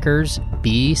 Slackers,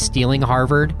 B, Stealing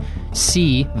Harvard,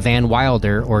 C, Van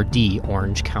Wilder, or D,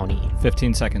 Orange County?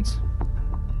 15 seconds.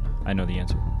 I know the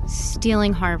answer.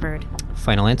 Stealing Harvard.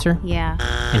 Final answer? Yeah.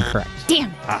 Incorrect. Damn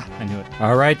it. I knew it.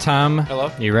 All right, Tom.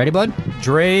 Hello? You ready, bud?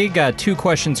 Dre got 2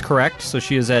 questions correct, so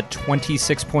she is at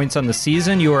 26 points on the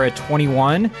season. You are at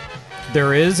 21.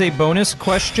 There is a bonus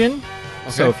question,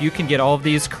 so if you can get all of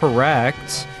these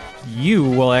correct, you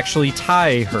will actually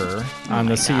tie her on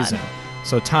the season.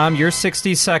 So, Tom, your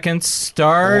 60 seconds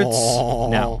starts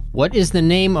now. What is the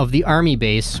name of the army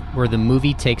base where the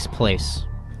movie takes place?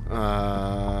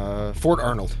 Fort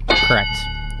Arnold. Correct.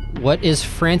 What is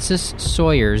Francis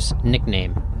Sawyer's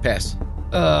nickname? Pass.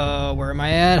 Where am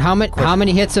I at? How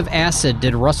many hits of acid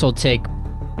did Russell take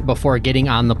before getting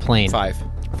on the plane? 5.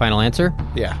 Final answer?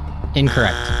 Yeah.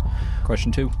 Incorrect.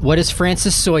 Question 2. What is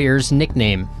Francis Sawyer's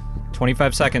nickname?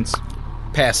 25 seconds.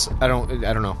 Pass. I don't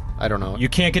know. You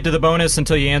can't get to the bonus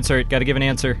until you answer it. Got to give an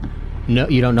answer. No,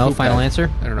 you don't know. Final answer?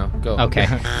 I don't know. Go. Okay.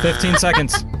 15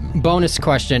 seconds. Bonus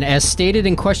question. As stated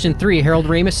in question 3, Harold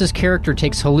Ramis's character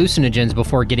takes hallucinogens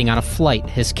before getting on a flight.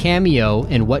 His cameo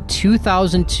in what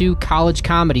 2002 college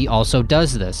comedy also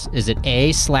does this? Is it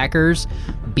A, Slackers,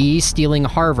 B, Stealing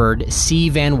Harvard, C,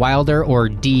 Van Wilder, or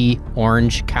D,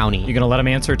 Orange County? You going to let him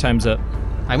answer? Time's up.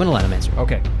 I'm going to let him answer.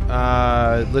 Okay.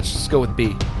 Let's just go with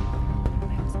B.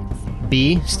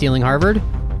 B, Stealing Harvard?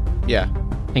 Yeah.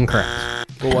 Incorrect.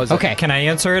 What was it? Okay. Can I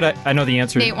answer it? I know the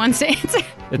answer. Nate wants to answer.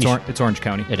 It's Orange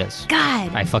County. It is.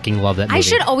 God. I fucking love that movie. I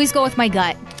should always go with my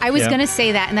gut. I was Yeah. going to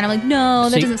say that, and then I'm like, no,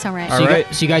 that See- doesn't sound right. All right.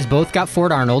 So you guys both got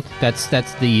Fort Arnold. That's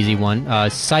the easy one.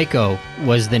 Psycho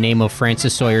was the name of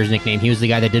Francis Sawyer's nickname. He was the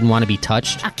guy that didn't want to be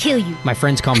touched. I'll kill you. My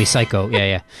friends call me Psycho.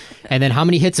 Yeah. And then how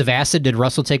many hits of acid did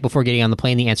Russell take before getting on the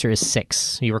plane? The answer is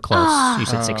 6. You were close. You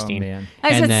said 16. Oh, man. I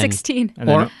And said then 16. And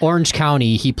then- Orange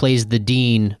County, he plays the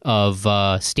dean of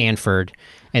Stanford.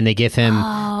 And they give him,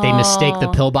 they mistake the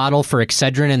pill bottle for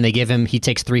Excedrin, and he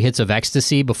takes 3 hits of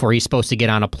ecstasy before he's supposed to get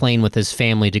on a plane with his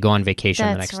family to go on vacation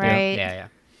the That's next right. day. Yeah.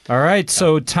 All right,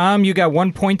 so Tom, you got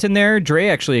 1 point in there. Dre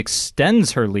actually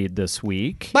extends her lead this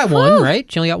week. By one,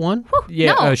 right? She only got one?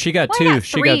 Yeah, No. she got Well, I 2. got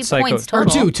She 3 got Psycho. points Or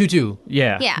total. two.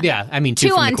 Yeah. Yeah. Yeah, I mean two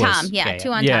 2 from on the quiz. Tom. Yeah,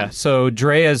 2 on Yeah, Tom. so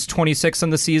Dre has 26 on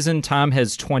the season. Tom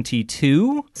has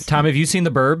 22. Tom, have you seen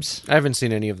The Burbs? I haven't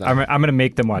seen any of them. I'm going to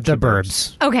make them watch The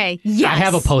Burbs. Okay, yes. I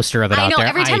have a poster of it I out know. there.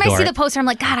 Every time I adore see it. the poster, I'm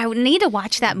like, God, I would need to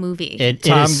watch that movie. It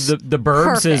Tom, is the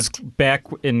Burbs is perfect. back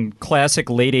in classic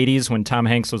late 80s when Tom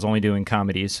Hanks was only doing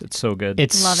comedies. It's so good.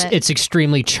 Love it. It's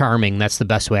extremely charming. That's the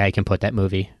best way I can put that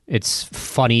movie. It's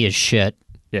funny as shit,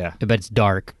 yeah. but it's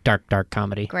dark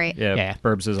comedy. Great. Yeah,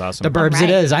 Burbs is awesome. The Burbs All right.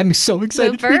 it is. I'm so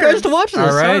excited The for you guys Burbs. to watch this.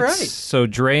 All right. So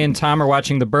Dre and Tom are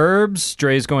watching The Burbs.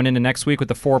 Dre's going into next week with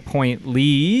a 4-point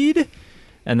lead.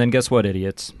 And then guess what,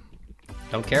 idiots?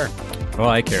 Don't care. Well,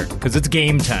 I care, because it's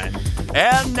game time.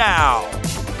 And now,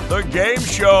 the game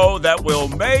show that will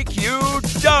make you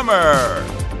dumber.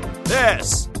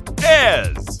 This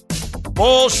is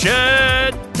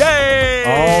Bullshit Day.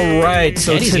 All right.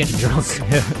 So Eddie's getting drunk.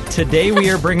 today we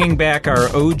are bringing back our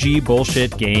OG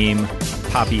bullshit game,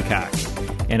 Poppycock.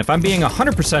 And if I'm being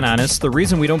 100% honest, the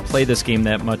reason we don't play this game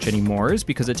that much anymore is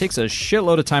because it takes a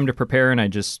shitload of time to prepare, and I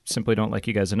just simply don't like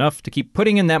you guys enough to keep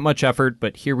putting in that much effort,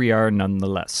 but here we are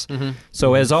nonetheless.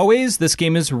 So as always, this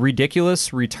game is ridiculous,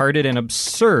 retarded, and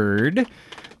absurd,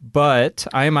 but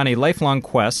I am on a lifelong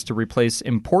quest to replace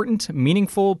important,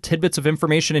 meaningful tidbits of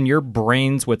information in your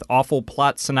brains with awful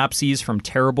plot synopses from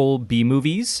terrible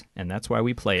B-movies, and that's why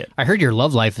we play it. I heard your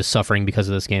love life is suffering because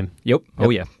of this game. Yep.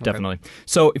 Oh, yeah, definitely.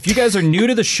 So if you guys are new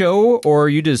to the show or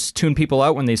you just tune people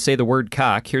out when they say the word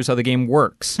cock, here's how the game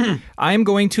works. I am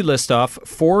going to list off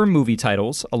 4 movie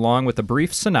titles along with a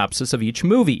brief synopsis of each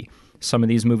movie. Some of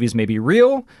these movies may be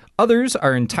real, others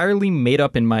are entirely made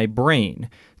up in my brain.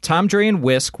 Tom, Dre, and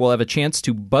Whisk will have a chance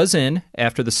to buzz in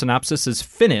after the synopsis is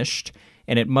finished,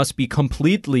 and it must be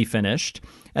completely finished.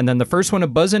 And then the first one to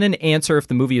buzz in and answer if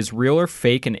the movie is real or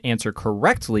fake and answer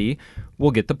correctly will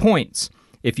get the points.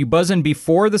 If you buzz in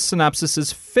before the synopsis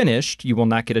is finished, you will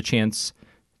not get a chance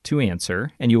to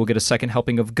answer, and you will get a second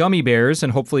helping of gummy bears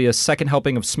and hopefully a second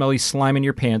helping of smelly slime in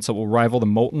your pants that will rival the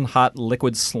molten hot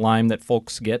liquid slime that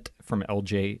folks get from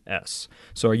LJS.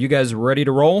 So are you guys ready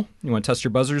to roll? You want to test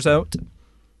your buzzers out?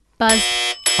 Buzz.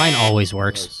 Mine always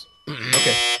works.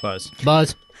 Okay, buzz.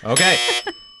 Buzz. Okay,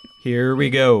 here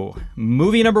we go.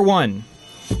 Movie number 1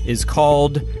 is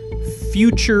called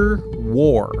Future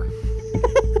War.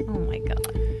 Oh my God.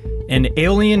 An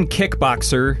alien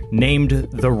kickboxer named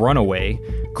the Runaway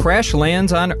crash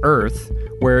lands on Earth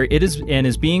where it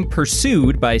is being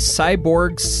pursued by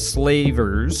cyborg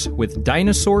slavers with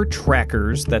dinosaur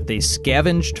trackers that they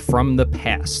scavenged from the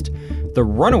past. The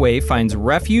Runaway finds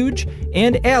refuge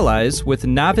and allies with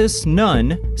novice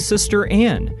nun Sister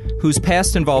Anne, whose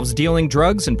past involves dealing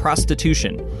drugs and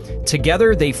prostitution.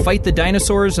 Together, they fight the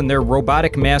dinosaurs and their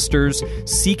robotic masters,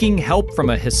 seeking help from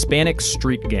a Hispanic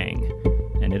street gang.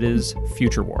 And it is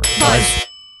Future War. Buzz.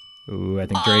 Ooh, I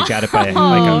think Dre got it by like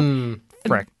a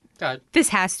frack. This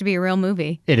has to be a real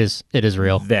movie. It is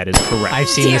real. That is correct. I've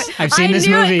seen this. I've seen this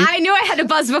knew movie. I knew I had to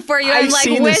buzz before you. I'm I've like,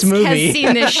 seen this Whisk movie. has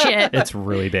seen this shit. It's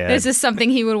really bad. This is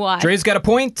something he would watch. Dre's got a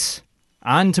point.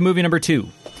 On to movie number 2.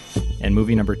 And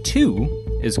movie number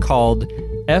 2 is called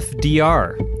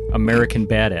FDR, American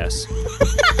Badass.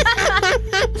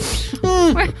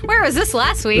 Where was this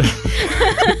last week?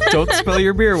 Don't spill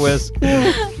your beer, Whisk.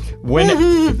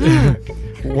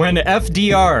 When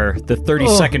FDR, the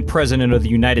 32nd president of the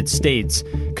United States,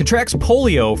 contracts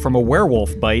polio from a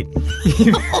werewolf bite.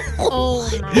 Oh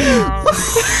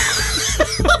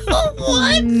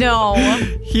What? No.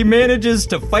 He manages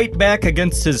to fight back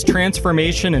against his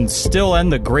transformation and still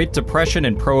end the Great Depression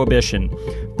and Prohibition.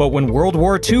 But when World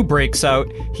War II breaks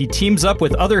out, he teams up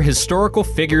with other historical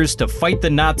figures to fight the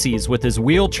Nazis with his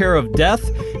wheelchair of death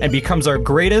and becomes our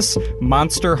greatest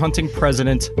monster hunting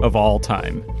president of all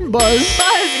time. Buzz.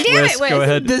 Damn Whisk, it, Whisk. go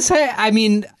ahead. I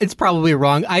mean, it's probably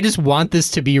wrong. I just want this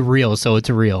to be real, so it's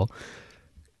real.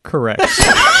 Correct.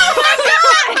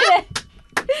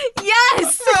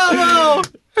 Yes! Bravo!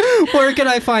 Where can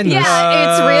I find this?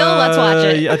 Yeah, it's real. Let's watch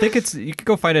it. I think you can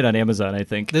go find it on Amazon, I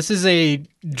think. This is a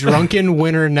drunken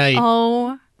winter night.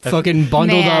 Oh, Fucking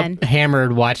bundled man. up,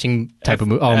 hammered, watching type of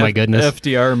movie. Oh my goodness.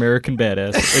 FDR, American Badass.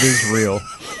 It is real.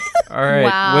 All right.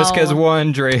 Wow. Whisk has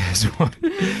 1. Dre has 1.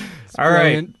 All right.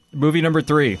 brilliant. Movie number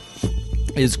 3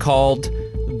 is called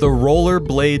The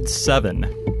Rollerblade 7.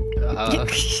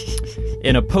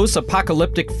 In a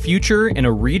post-apocalyptic future in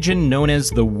a region known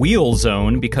as the Wheel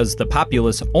Zone, because the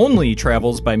populace only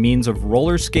travels by means of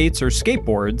roller skates or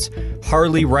skateboards,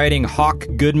 Harley-riding Hawk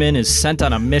Goodman is sent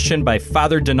on a mission by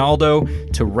Father Donaldo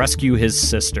to rescue his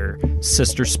sister,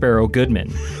 Sister Sparrow Goodman,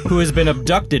 who has been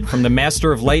abducted from the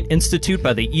Master of Light Institute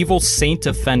by the evil Saint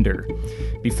Offender.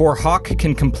 Before Hawk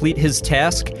can complete his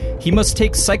task, he must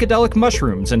take psychedelic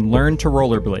mushrooms and learn to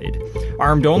rollerblade.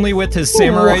 Armed only with his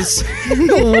samurai's...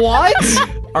 What?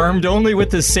 Armed only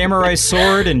with his samurai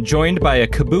sword and joined by a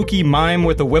kabuki mime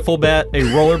with a wiffle bat, a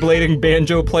rollerblading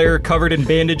banjo player covered in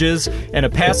bandages, and a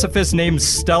pacifist named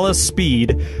Stella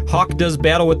Speed, Hawk does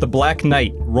battle with the Black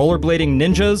Knight, rollerblading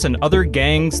ninjas, and other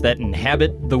gangs that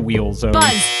inhabit the Wheel Zone.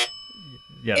 Buzz.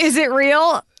 Yes. Is it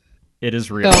real? It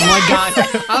is real. Oh my god.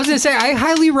 I was going to say, I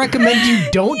highly recommend you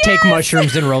don't take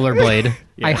mushrooms and rollerblade.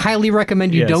 Yeah. I highly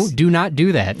recommend you do not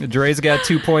do that. Dre's got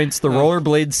 2 points. The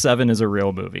Rollerblade 7 is a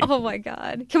real movie. Oh my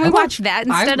god. Can we watch that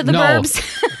instead of the no.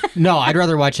 Burbs? No, I'd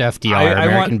rather watch FDR,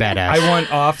 American Badass. I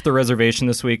want off the reservation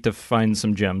this week to find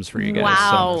some gems for you guys.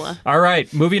 Wow. So. All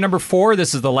right, movie number 4.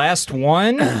 This is the last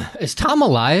one. Is Tom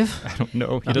alive? I don't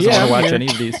know. He doesn't want to watch any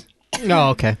of these. No,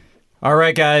 okay. All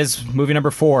right, guys. Movie number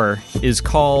 4 is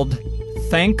called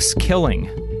Thanksgiving.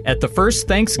 At the first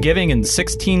Thanksgiving in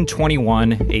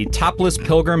 1621, a topless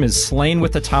pilgrim is slain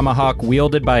with a tomahawk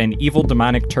wielded by an evil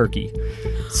demonic turkey.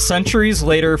 Centuries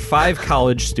later, 5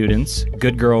 college students,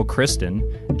 good girl Kristen,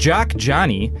 jock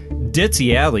Johnny,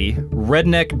 Ditzy Alley,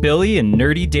 redneck Billy, and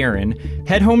nerdy Darren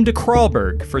head home to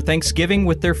Kralberg for Thanksgiving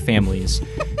with their families.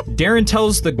 Darren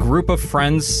tells the group of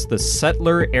friends the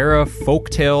settler-era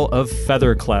folktale of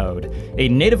Feathercloud, a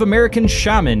Native American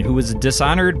shaman who was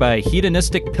dishonored by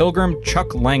hedonistic pilgrim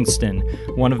Chuck Langston,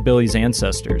 one of Billy's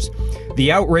ancestors.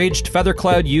 The outraged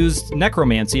Feathercloud used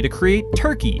necromancy to create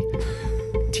Turkey,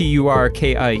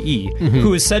 Turkie,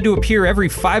 who is said to appear every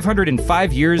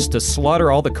 505 years to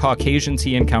slaughter all the Caucasians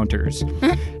he encounters.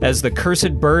 As the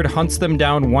cursed bird hunts them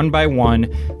down one by one,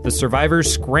 the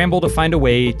survivors scramble to find a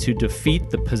way to defeat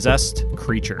the possessed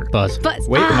creature. Buzz. Wait,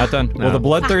 we're not done. Will the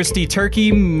bloodthirsty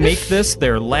turkey make this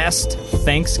their last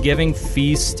Thanksgiving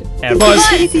feast ever? Buzz.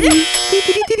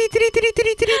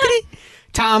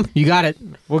 Tom, you got it.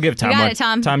 We'll give Tom You got one. it,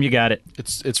 Tom. Tom, you got it.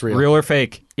 It's real. Real or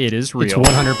fake? It is real. It's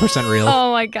 100% real.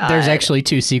 Oh my god. There's actually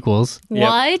 2 sequels.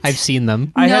 What? I've seen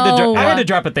them. I had No. to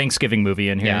drop a Thanksgiving movie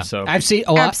in here. So I've seen.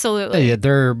 Oh, Absolutely. Yeah,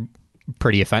 they're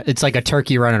pretty offensive. It's like a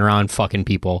turkey running around fucking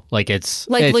people. Like it's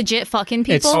legit fucking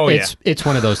people. It's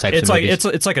one of those types it's of like movies.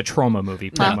 it's like a trauma movie,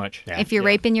 pretty much. If you're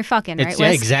raping, you're fucking, right? Yeah,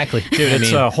 Wes? exactly. Dude,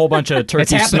 it's a whole bunch of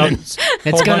turkey happening.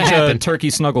 It's gonna happen. turkey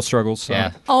snuggle struggles. So.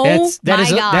 Yeah. Oh that my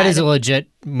is God. that is a legit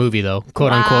movie though,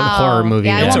 quote unquote horror movie.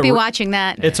 Yeah, I It's won't a be re- watching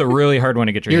that. It's a really hard one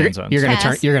to get your hands on. You're gonna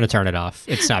Pass. turn turn it off.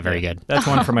 It's not very good. That's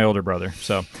one for my older brother.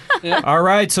 So, all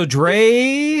right. So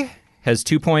Dre has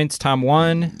 2 points. Tom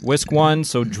 1. Whisk 1.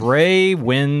 So Dre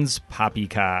wins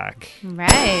Poppycock.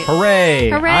 Right.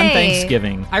 Hooray! Hooray. On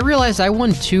Thanksgiving. I realized I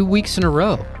won 2 weeks in a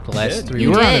row. The last 3 You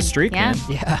weeks. were on a did, streak, yeah. man.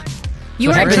 Yeah. You So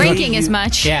weren't happens when- drinking as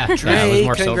much. Yeah. I was Hey,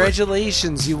 more sober.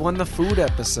 congratulations! You won the food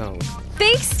episode.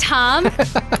 Thanks, Tom.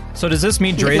 So does this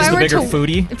mean Dre's If I the were bigger to-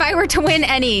 foodie? If I were to win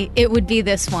any, it would be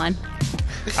this one.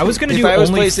 I was going to If do I was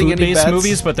only placing any food-based bets-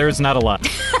 movies, but there's not a lot.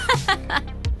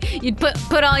 You'd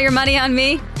put all your money on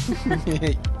me.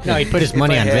 No, he put his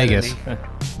money I on had Vegas. any.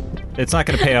 It's not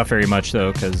going to pay off very much,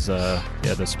 though, because, the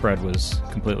spread was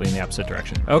completely in the opposite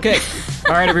direction. Okay.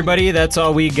 All right, everybody. That's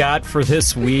all we got for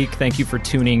this week. Thank you for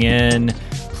tuning in.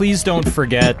 Please don't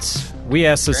forget, we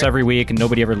ask this every week, and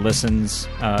nobody ever listens.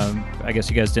 I guess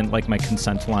you guys didn't like my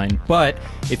consent line. But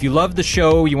if you love the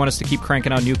show, you want us to keep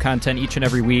cranking out new content each and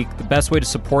every week, the best way to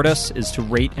support us is to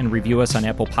rate and review us on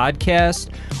Apple Podcast,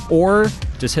 or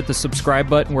just hit the subscribe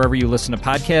button wherever you listen to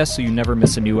podcasts so you never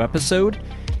miss a new episode.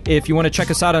 If you want to check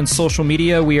us out on social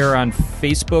media, we are on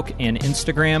Facebook and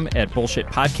Instagram at Bullshit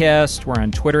Podcast. We're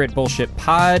on Twitter at Bullshit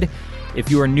Pod. If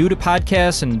you are new to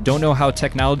podcasts and don't know how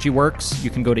technology works, you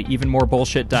can go to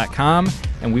evenmorebullshit.com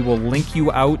and we will link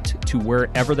you out to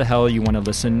wherever the hell you want to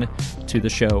listen to the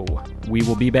show. We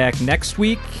will be back next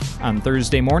week on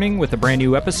Thursday morning with a brand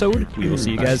new episode. We will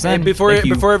see you guys then. And before Thank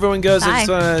you. everyone goes, I just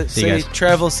Bye. want to See you say guys.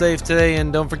 travel safe today,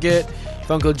 and don't forget,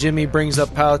 if Uncle Jimmy brings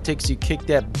up politics, you kick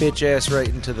that bitch ass right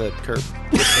into the curb.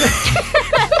 Did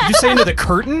you say into the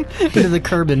curtain? Into the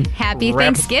curbin. Happy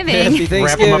Wrap- Thanksgiving. Happy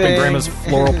Wrap them up in Thanksgiving. Grandma's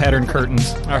floral pattern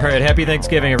curtains. All right, happy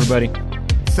Thanksgiving, everybody.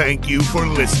 Thank you for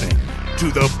listening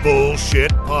to the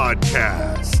Bullshit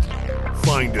Podcast.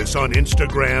 Find us on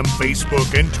Instagram,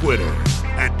 Facebook, and Twitter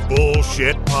at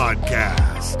Bullshit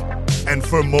Podcast. And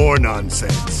for more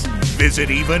nonsense, visit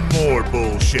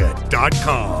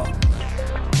evenmorebullshit.com.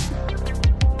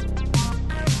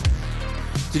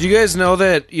 Did you guys know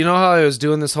that, you know how I was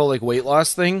doing this whole like weight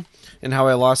loss thing and how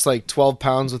I lost like 12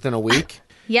 pounds within a week?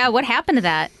 Yeah, what happened to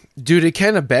that? Dude, it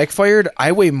kind of backfired.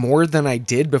 I weigh more than I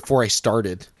did before I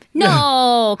started.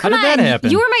 No, come How did on. that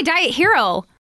happen? You were my diet hero.